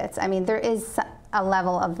candidates? I mean, there is a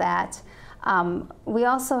level of that. We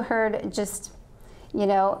also heard just, you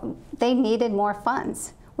know, they needed more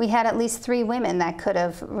funds. We had at least 3 women that could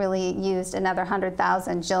have really used another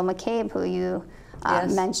 100,000. Jill McCabe, who you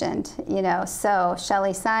yes. mentioned, you know, so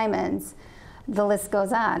Shelley Simons, the list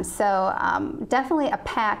goes on. So definitely a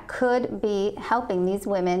PAC could be helping these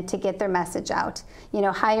women to get their message out, you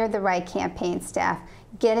know, hire the right campaign staff,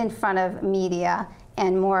 get in front of media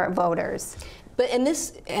and more voters. And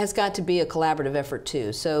this has got to be a collaborative effort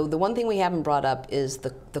too. So the one thing we haven't brought up is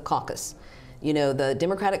the caucus. You know, the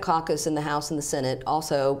Democratic caucus in the House and the Senate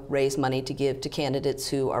also raise money to give to candidates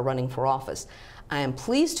who are running for office. I am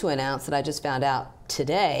pleased to announce that I just found out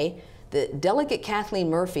today that Delegate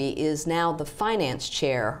Kathleen Murphy is now the finance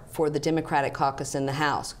chair for the Democratic caucus in the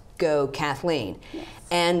House. Go Kathleen. Yes.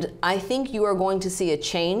 And I think you are going to see a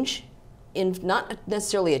change, in not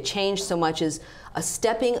necessarily a change so much as a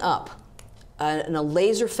stepping up and a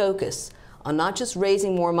laser focus on not just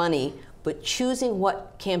raising more money, but choosing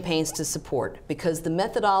what campaigns to support, because the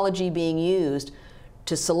methodology being used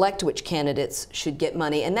to select which candidates should get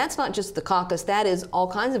money, and that's not just the caucus, that is all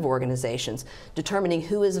kinds of organizations determining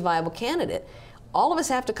who is a viable candidate. All of us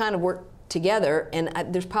have to kind of work together, and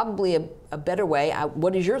there's probably a better way.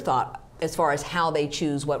 What is your thought as far as how they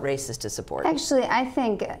choose what races to support? Actually, I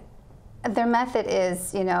think their method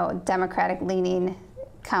is, you know, Democratic-leaning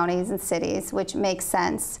counties and cities, which makes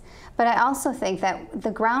sense. But I also think that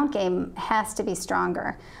the ground game has to be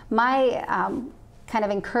stronger. My kind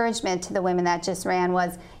of encouragement to the women that just ran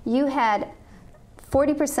was, you had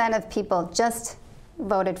 40% of people just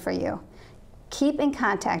voted for you. Keep in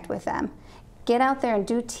contact with them. Get out there and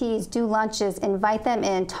do teas, do lunches, invite them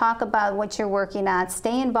in, talk about what you're working on,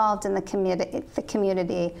 stay involved in the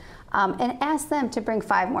community, and ask them to bring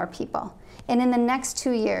 5 more people. And in the next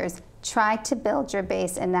 2 years, try to build your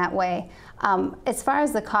base in that way. As far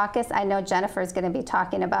as the caucus, I know Jennifer is going to be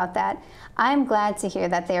talking about that. I'm glad to hear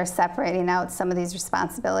that they are separating out some of these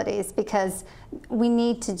responsibilities, because we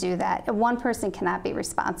need to do that. One person cannot be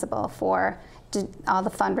responsible for all the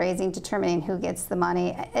fundraising, determining who gets the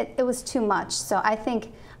money. It was too much. So I think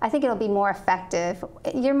it'll be more effective.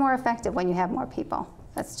 You're more effective when you have more people.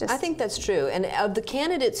 That's just. I think that's true. And of the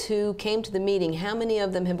candidates who came to the meeting, how many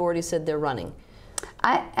of them have already said they're running?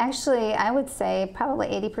 I would say probably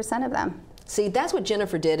 80% of them. See, that's what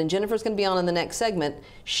Jennifer did, and Jennifer's going to be on in the next segment.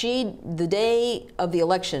 The day of the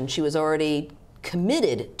election, she was already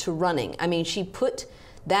committed to running. I mean, she put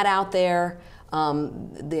that out there.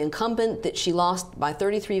 The incumbent that she lost by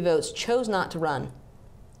 33 votes chose not to run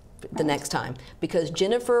the next time, because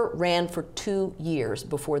Jennifer ran for 2 years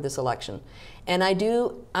before this election. And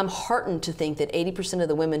I'm heartened to think that 80% of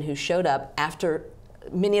the women who showed up after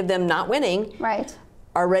many of them not winning, right,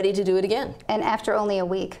 are ready to do it again. And after only a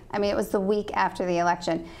week. I mean, it was the week after the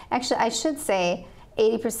election. Actually, I should say,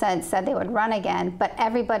 80% said they would run again, but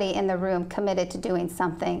everybody in the room committed to doing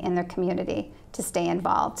something in their community to stay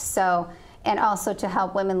involved. So, and also to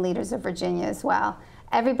help women leaders of Virginia as well.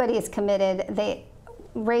 Everybody is committed. They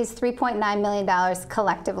raised $3.9 million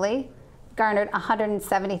collectively, garnered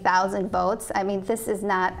 170,000 votes. I mean, this is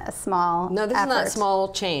not a small No, this effort. is not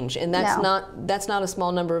small change, and that's not a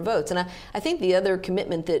small number of votes. And I think the other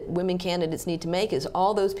commitment that women candidates need to make is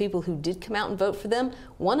all those people who did come out and vote for them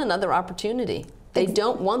want another opportunity. They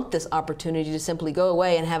don't want this opportunity to simply go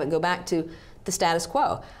away and have it go back to the status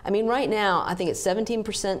quo. I mean, right now, I think it's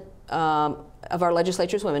 17% of our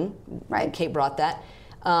legislature is women. Right. Kate brought that.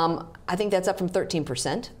 I think that's up from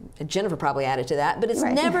 13%. Jennifer probably added to that, but it's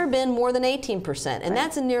never been more than 18%, and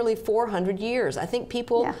that's in nearly 400 years. I think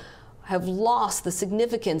people have lost the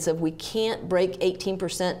significance of we can't break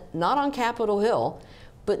 18%, not on Capitol Hill,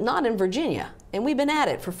 but not in Virginia. And we've been at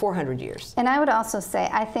it for 400 years. And I would also say,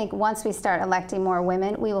 I think once we start electing more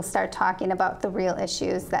women, we will start talking about the real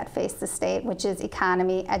issues that face the state, which is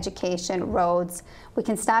economy, education, roads. We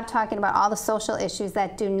can stop talking about all the social issues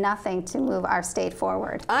that do nothing to move our state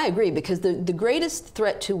forward. I agree, because the greatest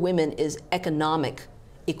threat to women is economic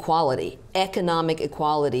equality. Economic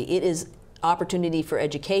equality. It is opportunity for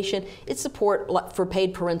education. It's support for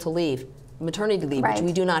paid parental leave, maternity leave, which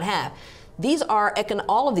we do not have. These are,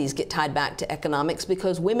 all of these get tied back to economics,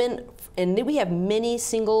 because women, and we have many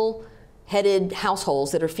single-headed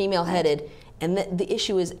households that are female-headed, and the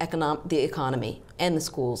issue is the economy, and the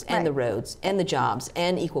schools, and the roads, and the jobs,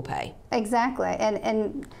 and equal pay. Exactly,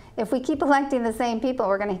 and if we keep electing the same people,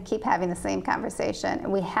 we're going to keep having the same conversation.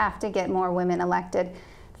 And we have to get more women elected.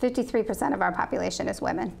 53% of our population is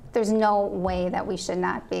women. There's no way that we should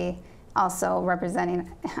not be also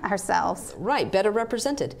representing ourselves. Right, better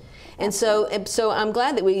represented. And so I'm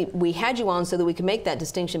glad that we had you on so that we can make that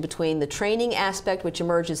distinction between the training aspect, which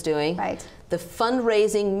Emerge is doing, the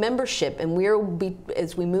fundraising membership, and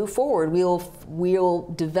as we move forward,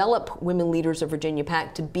 we'll develop Women Leaders of Virginia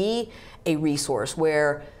PAC to be a resource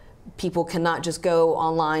where people cannot just go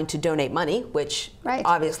online to donate money, which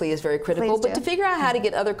obviously is very critical, but to figure out how to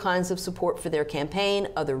get other kinds of support for their campaign,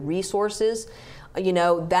 other resources. You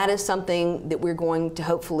know, that is something that we're going to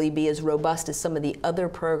hopefully be as robust as some of the other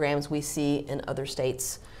programs we see in other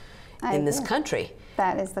states in this country.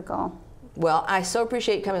 That is the goal. Well, I so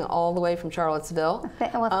appreciate you coming all the way from Charlottesville.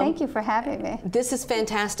 Well, thank you for having me. This is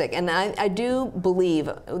fantastic, and I do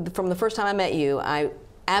believe, from the first time I met you, I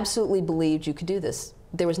absolutely believed you could do this.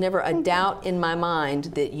 There was never a doubt in my mind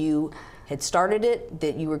that you had started it,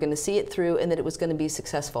 that you were going to see it through, and that it was going to be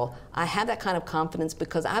successful. I have that kind of confidence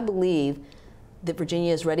because I believe that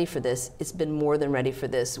Virginia is ready for this. It's been more than ready for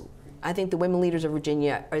this. I think the Women Leaders of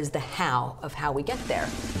Virginia is the how of how we get there.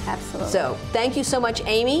 Absolutely. So thank you so much,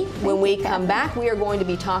 Amy. When we come back, we are going to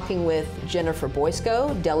be talking with Jennifer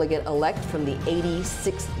Boysko, Delegate Elect from the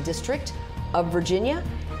 86th District of Virginia,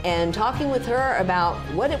 and talking with her about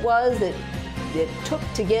what it was that it took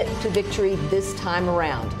to get to victory this time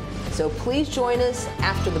around. So please join us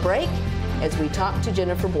after the break as we talk to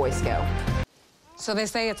Jennifer Boysko. So they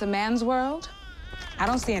say it's a man's world? I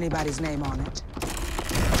don't see anybody's name on it.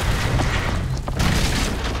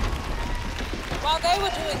 While they were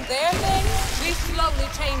doing their thing, we slowly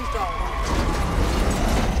changed ours.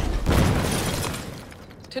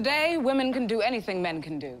 Today, women can do anything men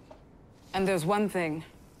can do. And there's one thing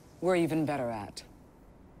we're even better at.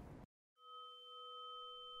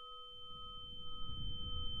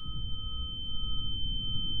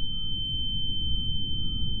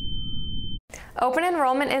 Open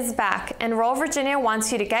enrollment is back. Enroll Virginia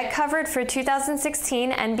wants you to get covered for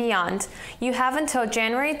 2016 and beyond. You have until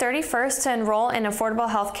January 31st to enroll in affordable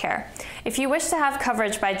health care. If you wish to have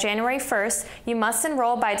coverage by January 1st, you must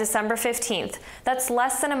enroll by December 15th. That's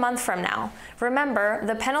less than a month from now. Remember,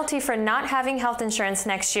 the penalty for not having health insurance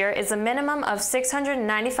next year is a minimum of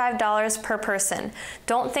 $695 per person.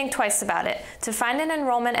 Don't think twice about it. To find an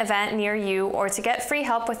enrollment event near you or to get free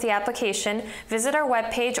help with the application, visit our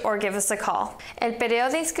webpage or give us a call. El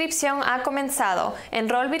periodo de inscripción ha comenzado.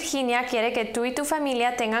 Enroll Virginia quiere que tú y tu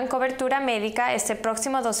familia tengan cobertura médica este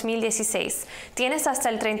próximo 2016. Tienes hasta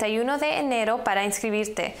el 31 de enero para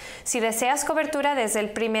inscribirte. Si deseas cobertura desde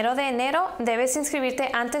el 1 de enero, debes inscribirte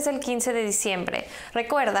antes del 15 de diciembre.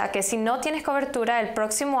 Recuerda que si no tienes cobertura el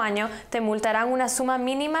próximo año, te multarán una suma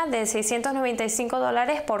mínima de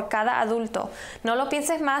 $695 por cada adulto. No lo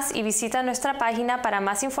pienses más y visita nuestra página para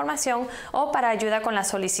más información o para ayuda con la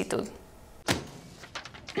solicitud.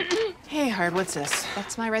 Hey, Hard, what's this?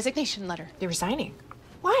 That's my resignation letter. You're resigning?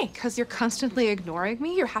 Why? Because you're constantly ignoring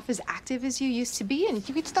me. You're half as active as you used to be, and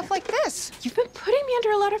you eat stuff like this. You've been putting me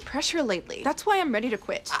under a lot of pressure lately. That's why I'm ready to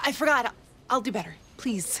quit. I forgot. I'll do better.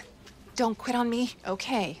 Please, don't quit on me.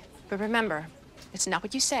 Okay, but remember, it's not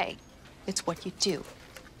what you say, it's what you do.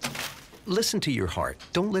 Listen to your heart.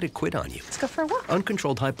 Don't let it quit on you. Let's go for a walk.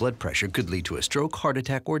 Uncontrolled high blood pressure could lead to a stroke, heart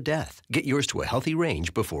attack, or death. Get yours to a healthy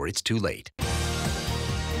range before it's too late.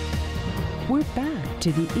 We're back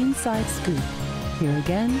to the Inside Scoop. Here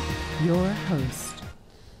again, your host.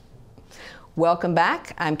 Welcome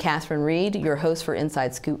back. I'm Catherine Reed, your host for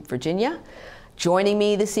Inside Scoop Virginia. Joining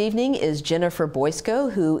me this evening is Jennifer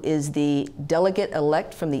Boysko, who is the Delegate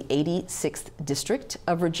Elect from the 86th District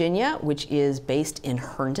of Virginia, which is based in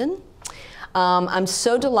Herndon. I'm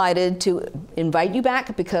so delighted to invite you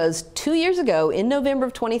back because 2 years ago, in November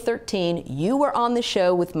of 2013, you were on the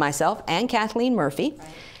show with myself and Kathleen Murphy,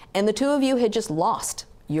 and the two of you had just lost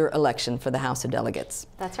your election for the House of Delegates.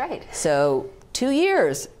 That's right. So 2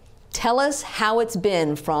 years. Tell us how it's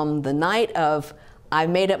been from the night of I've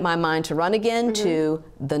made up my mind to run again to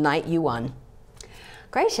the night you won.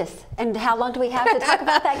 Gracious. And how long do we have to talk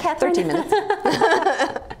about that, Catherine? 13 minutes.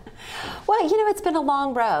 Well, you know, it's been a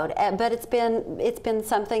long road, but it's been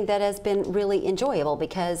something that has been really enjoyable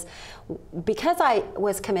because I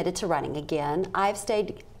was committed to running again. I've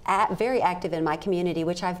stayed very active in my community,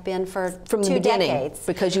 which I've been from the beginning, decades.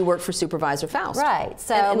 Because you work for Supervisor Faust. Right.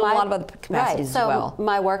 So and a lot of other capacities as well.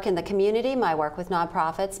 My work in the community, my work with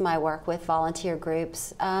nonprofits, my work with volunteer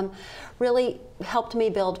groups really helped me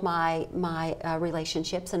build my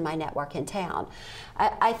relationships and my network in town.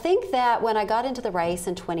 I think that when I got into the race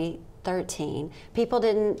in 2013, people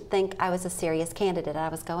didn't think I was a serious candidate. I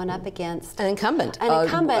was going up against an incumbent, a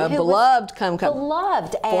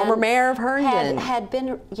beloved former mayor of Herndon, had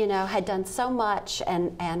been, you know, had done so much,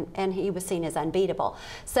 and he was seen as unbeatable.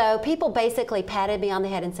 So people basically patted me on the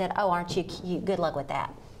head and said, "Oh, aren't you good luck with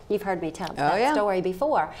that? You've heard me tell that story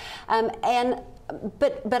before."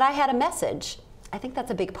 But I had a message. I think that's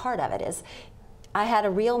a big part of it. Is I had a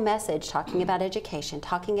real message talking about education,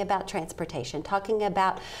 talking about transportation, talking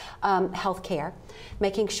about health care,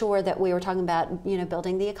 making sure that we were talking about, you know,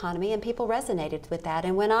 building the economy, and people resonated with that.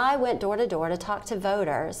 And when I went door to door to talk to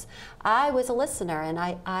voters, I was a listener, and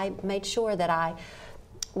I made sure that I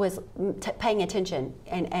was paying attention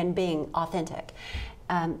and being authentic.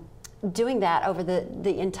 Doing that over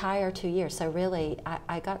the entire 2 years. So really,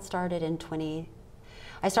 I got started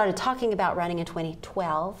I started talking about running in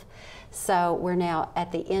 2012. So we're now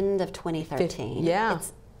at the end of 2013. Yeah.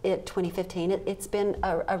 2015. It's been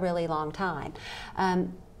a really long time.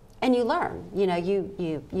 And you learn, you know,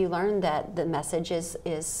 you learn that the message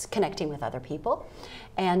is connecting with other people,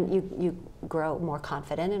 and you grow more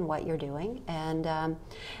confident in what you're doing, and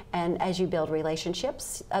as you build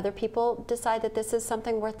relationships, other people decide that this is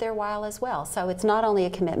something worth their while as well. So it's not only a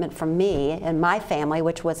commitment from me and my family,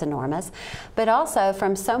 which was enormous, but also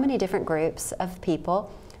from so many different groups of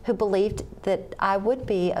people who believed that I would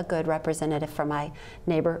be a good representative for my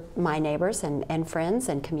neighbors and friends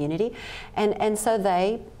and community. And so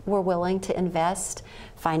they were willing to invest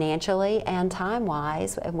financially and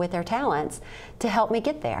time-wise with their talents to help me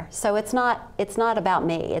get there. So it's not about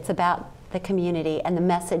me, it's about the community and the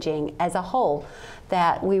messaging as a whole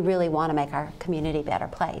that we really want to make our community a better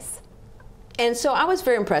place. And so I was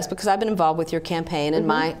very impressed because I've been involved with your campaign, and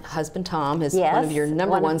my husband Tom is one of your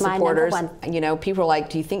number one supporters. You know, people are like,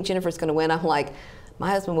 "Do you think Jennifer's going to win?" I'm like, my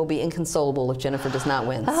husband will be inconsolable if Jennifer does not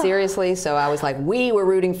win. Seriously. So I was like, we were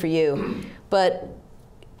rooting for you. But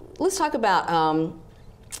let's talk about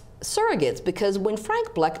surrogates, because when Frank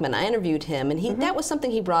Bleckman, I interviewed him, and that was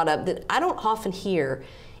something he brought up that I don't often hear,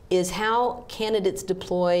 is how candidates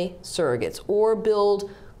deploy surrogates or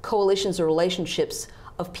build coalitions or relationships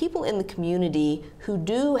of people in the community who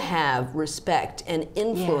do have respect and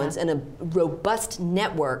influence and a robust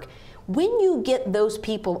network. When you get those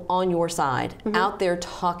people on your side, out there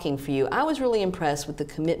talking for you, I was really impressed with the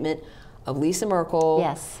commitment of Lisa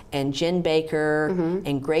Merkel and Jen Baker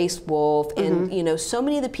and Grace Wolf and you know, so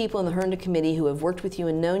many of the people in the Herndon Committee who have worked with you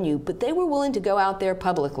and known you, but they were willing to go out there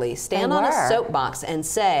publicly, stand on a soapbox and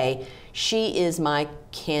say, "She is my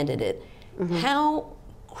candidate." How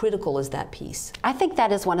critical is that piece? I think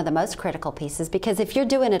that is one of the most critical pieces, because if you're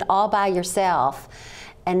doing it all by yourself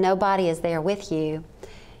and nobody is there with you,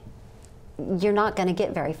 you're not going to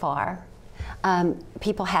get very far.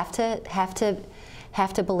 People have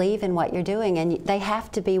to believe in what you're doing, and they have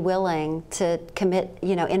to be willing to commit,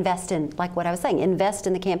 you know, invest in, like what I was saying, invest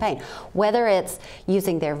in the campaign, whether it's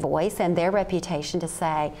using their voice and their reputation to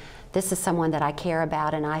say, this is someone that I care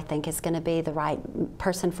about and I think is going to be the right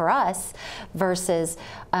person for us, versus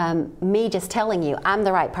me just telling you I'm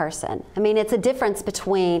the right person. I mean, it's a difference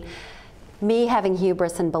between me having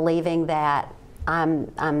hubris and believing that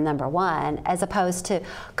I'm number one, as opposed to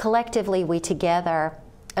collectively we together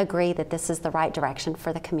agree that this is the right direction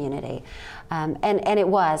for the community. And it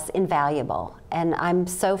was invaluable. And I'm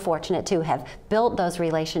so fortunate to have built those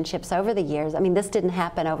relationships over the years. I mean, this didn't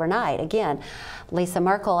happen overnight. Again, Lisa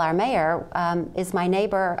Merkel, our mayor, is my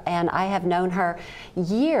neighbor, and I have known her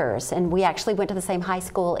years. And we actually went to the same high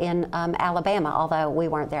school in Alabama, although we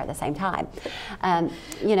weren't there at the same time.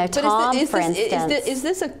 You know, Tom, for instance. Is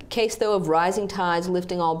this a case, though, of rising tides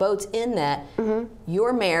lifting all boats, in that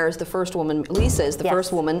your mayor is the first woman, Lisa is the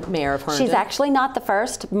first woman mayor of Herndon? She's actually not the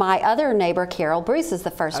first. My other neighbor, Carol Bruce, is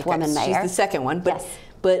the first woman mayor. She's the second one,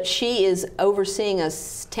 but she is overseeing a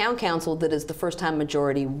town council that is the first time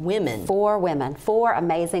majority women. 4 women, 4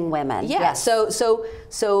 amazing women. Yeah. Yes.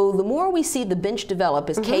 So the more we see the bench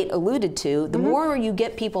develop, as Kate alluded to, the more you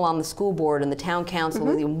get people on the school board and the town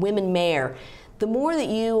council, the women mayor, the more that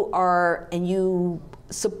you are, and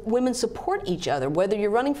women support each other, whether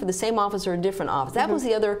you're running for the same office or a different office. That was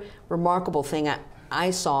the other remarkable thing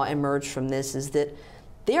I saw emerge from this, is that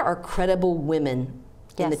there are credible women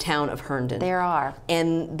in the town of Herndon. There are.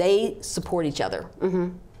 And they support each other.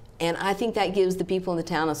 And I think that gives the people in the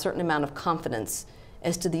town a certain amount of confidence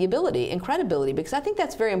as to the ability and credibility, because I think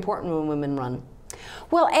that's very important when women run.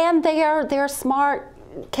 Well, and they're smart,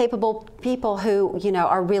 capable people who, you know,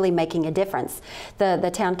 are really making a difference.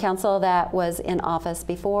 The town council that was in office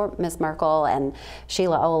before Ms. Merkel, and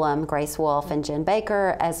Sheila Olam, Grace Wolf, and Jen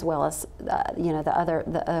Baker, as well as you know, the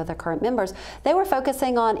other current members, they were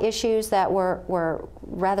focusing on issues that were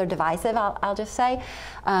rather divisive, I'll just say.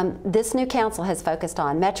 This new council has focused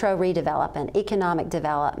on metro redevelopment, economic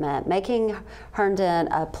development, making Herndon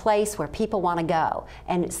a place where people want to go,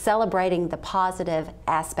 and celebrating the positive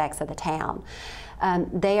aspects of the town.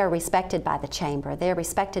 They are respected by the chamber. They're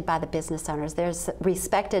respected by the business owners. They're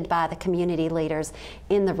respected by the community leaders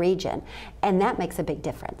in the region. And that makes a big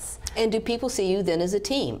difference. And do people see you then as a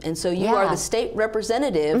team? And so you are the state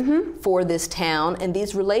representative for this town, and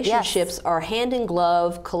these relationships are hand in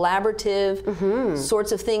glove, collaborative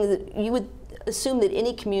sorts of things that you would assume that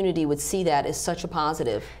any community would see that as such a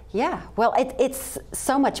positive. Yeah, well, it's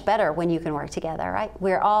so much better when you can work together, right?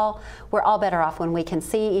 We're all better off when we can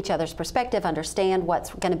see each other's perspective, understand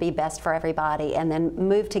what's going to be best for everybody, and then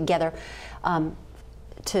move together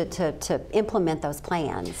to implement those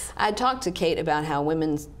plans. I talked to Kate about how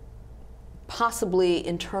women possibly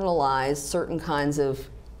internalize certain kinds of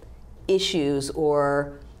issues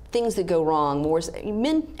or things that go wrong.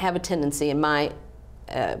 Men have a tendency, in my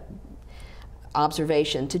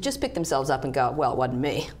observation, to just pick themselves up and go, well, it wasn't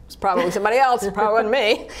me. It's probably somebody else. It probably wasn't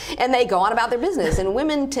me. And they go on about their business. And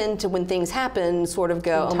women tend to, when things happen, sort of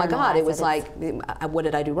go, oh my God, it was like, what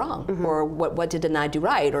did I do wrong? Or what didn't I do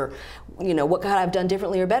right? Or, you know, what could I have done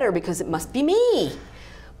differently or better, because it must be me.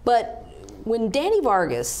 But when Danny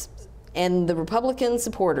Vargas and the Republican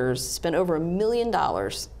supporters spent over $1 million,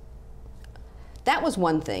 that was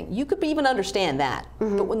one thing. You could even understand that.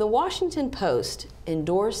 But when the Washington Post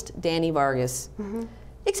endorsed Danny Vargas,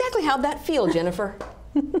 exactly how'd that feel, Jennifer?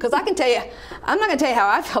 Because I can tell you, I'm not going to tell you how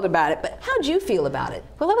I felt about it, but how'd you feel about it?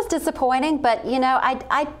 Well, it was disappointing, but you know,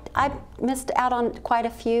 I missed out on quite a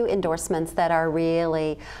few endorsements that are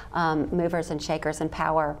really movers and shakers and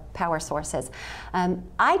power sources.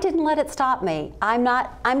 I didn't let it stop me. I'm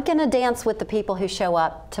going to dance with the people who show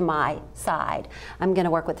up to my side. I'm going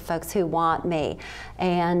to work with the folks who want me,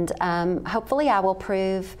 and hopefully I will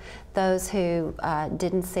prove those who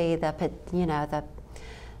didn't see the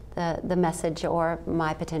message or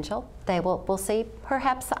my potential. They will see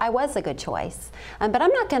perhaps I was a good choice. But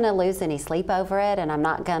I'm not going to lose any sleep over it, and I'm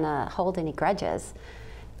not going to hold any grudges.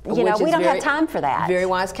 You know, we don't have time for that. Very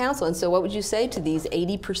wise counsel. And so what would you say to these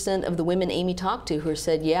 80% of the women Amy talked to who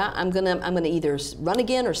said, yeah, I'm gonna either run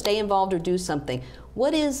again or stay involved or do something?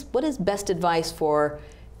 What is best advice for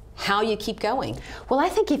how you keep going? Well, I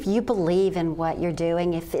think if you believe in what you're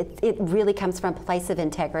doing, if it really comes from a place of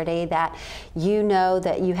integrity, that you know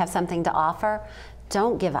that you have something to offer,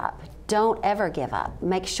 don't give up. Don't ever give up.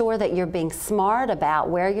 Make sure that you're being smart about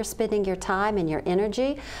where you're spending your time and your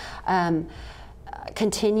energy.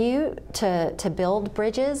 Continue to build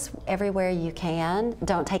bridges everywhere you can.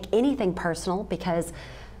 Don't take anything personal, because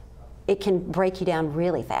it can break you down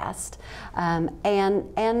really fast.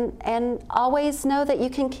 And always know that you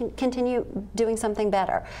can continue doing something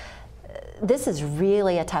better. This is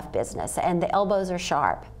really a tough business, and the elbows are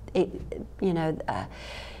sharp. You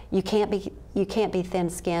can't be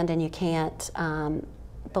thin-skinned, and you can't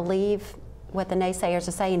believe what the naysayers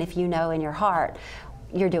are saying if you know in your heart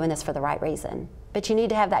you're doing this for the right reason. But you need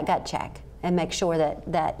to have that gut check and make sure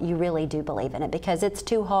that you really do believe in it, because it's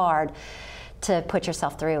too hard to put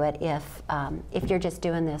yourself through it if you're just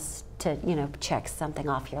doing this to check something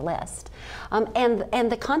off your list.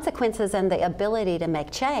 And the consequences and the ability to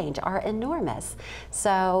make change are enormous.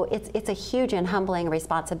 So it's a huge and humbling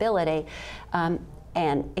responsibility.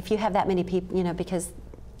 And if you have that many people, because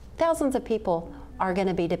thousands of people are going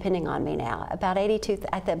to be depending on me now. About 82,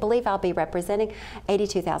 I believe I'll be representing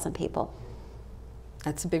 82,000 people.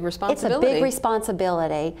 That's a big responsibility. It's a big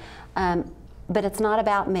responsibility, but it's not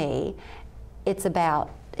about me. It's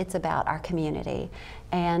about our community.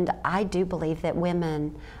 And I do believe that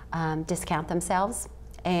women discount themselves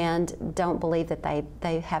and don't believe that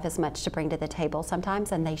they have as much to bring to the table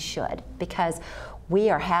sometimes, and they should, because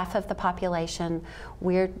we are half of the population.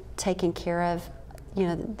 We're taking care of,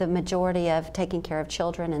 the majority of taking care of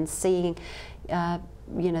children and seeing,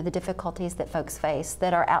 the difficulties that folks face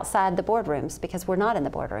that are outside the boardrooms, because we're not in the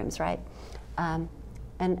boardrooms, right?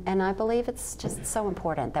 And I believe it's just so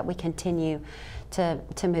important that we continue to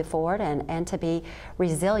move forward and to be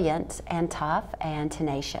resilient and tough and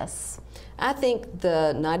tenacious. I think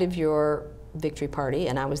the night of your victory party,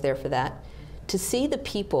 and I was there for that, to see the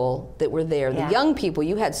people that were there, the young people,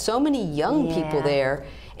 you had so many young people there,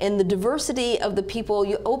 and the diversity of the people,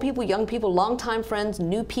 old people, young people, longtime friends,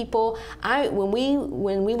 new people. When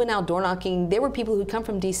we went out door knocking, there were people who'd come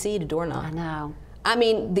from DC to door knock. I know. I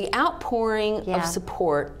mean, the outpouring of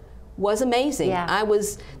support was amazing.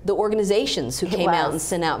 The organizations who came out and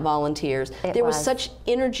sent out volunteers. There was such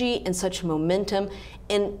energy and such momentum,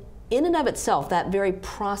 and in and of itself, that very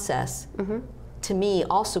process, to me,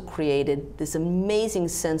 also created this amazing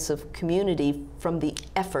sense of community from the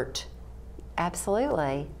effort.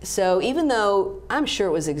 Absolutely. So even though I'm sure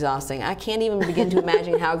it was exhausting, I can't even begin to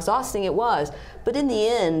imagine how exhausting it was, but in the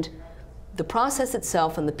end, the process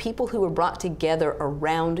itself and the people who were brought together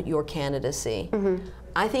around your candidacy,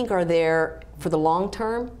 I think are there for the long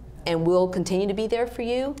term and will continue to be there for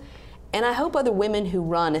you. And I hope other women who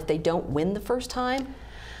run, if they don't win the first time,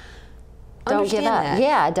 don't give up. That.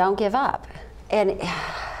 Yeah, don't give up. And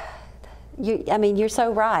you're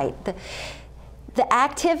so right. The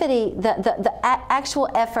activity, the actual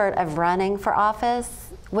effort of running for office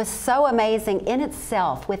was so amazing in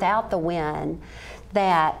itself without the win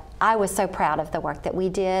that I was so proud of the work that we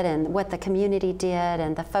did and what the community did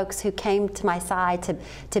and the folks who came to my side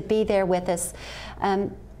to be there with us.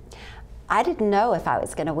 I didn't know if I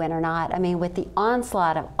was going to win or not. I mean, with the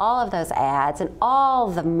onslaught of all of those ads and all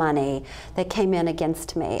the money that came in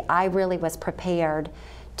against me, I really was prepared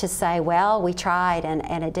to say, well, we tried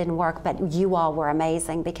and it didn't work, but you all were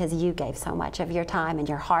amazing because you gave so much of your time and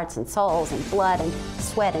your hearts and souls and blood and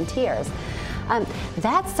sweat and tears.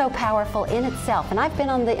 That's so powerful in itself. And I've been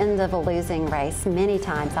on the end of a losing race many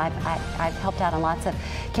times. I've helped out on lots of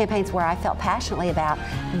campaigns where I felt passionately about.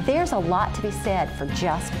 There's a lot to be said for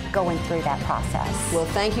just going through that process. Well,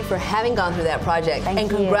 thank you for having gone through that project.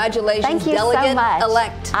 Thank you. Congratulations, Thank you Delegate so much.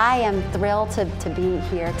 Elect. I am thrilled to be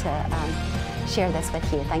here to share this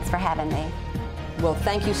with you. Thanks for having me. Well,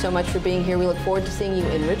 thank you so much for being here. We look forward to seeing you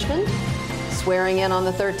in Richmond, swearing in on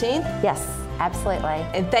the 13th. Yes. Absolutely.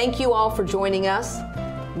 And thank you all for joining us.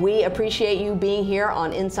 We appreciate you being here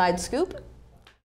on Inside Scoop.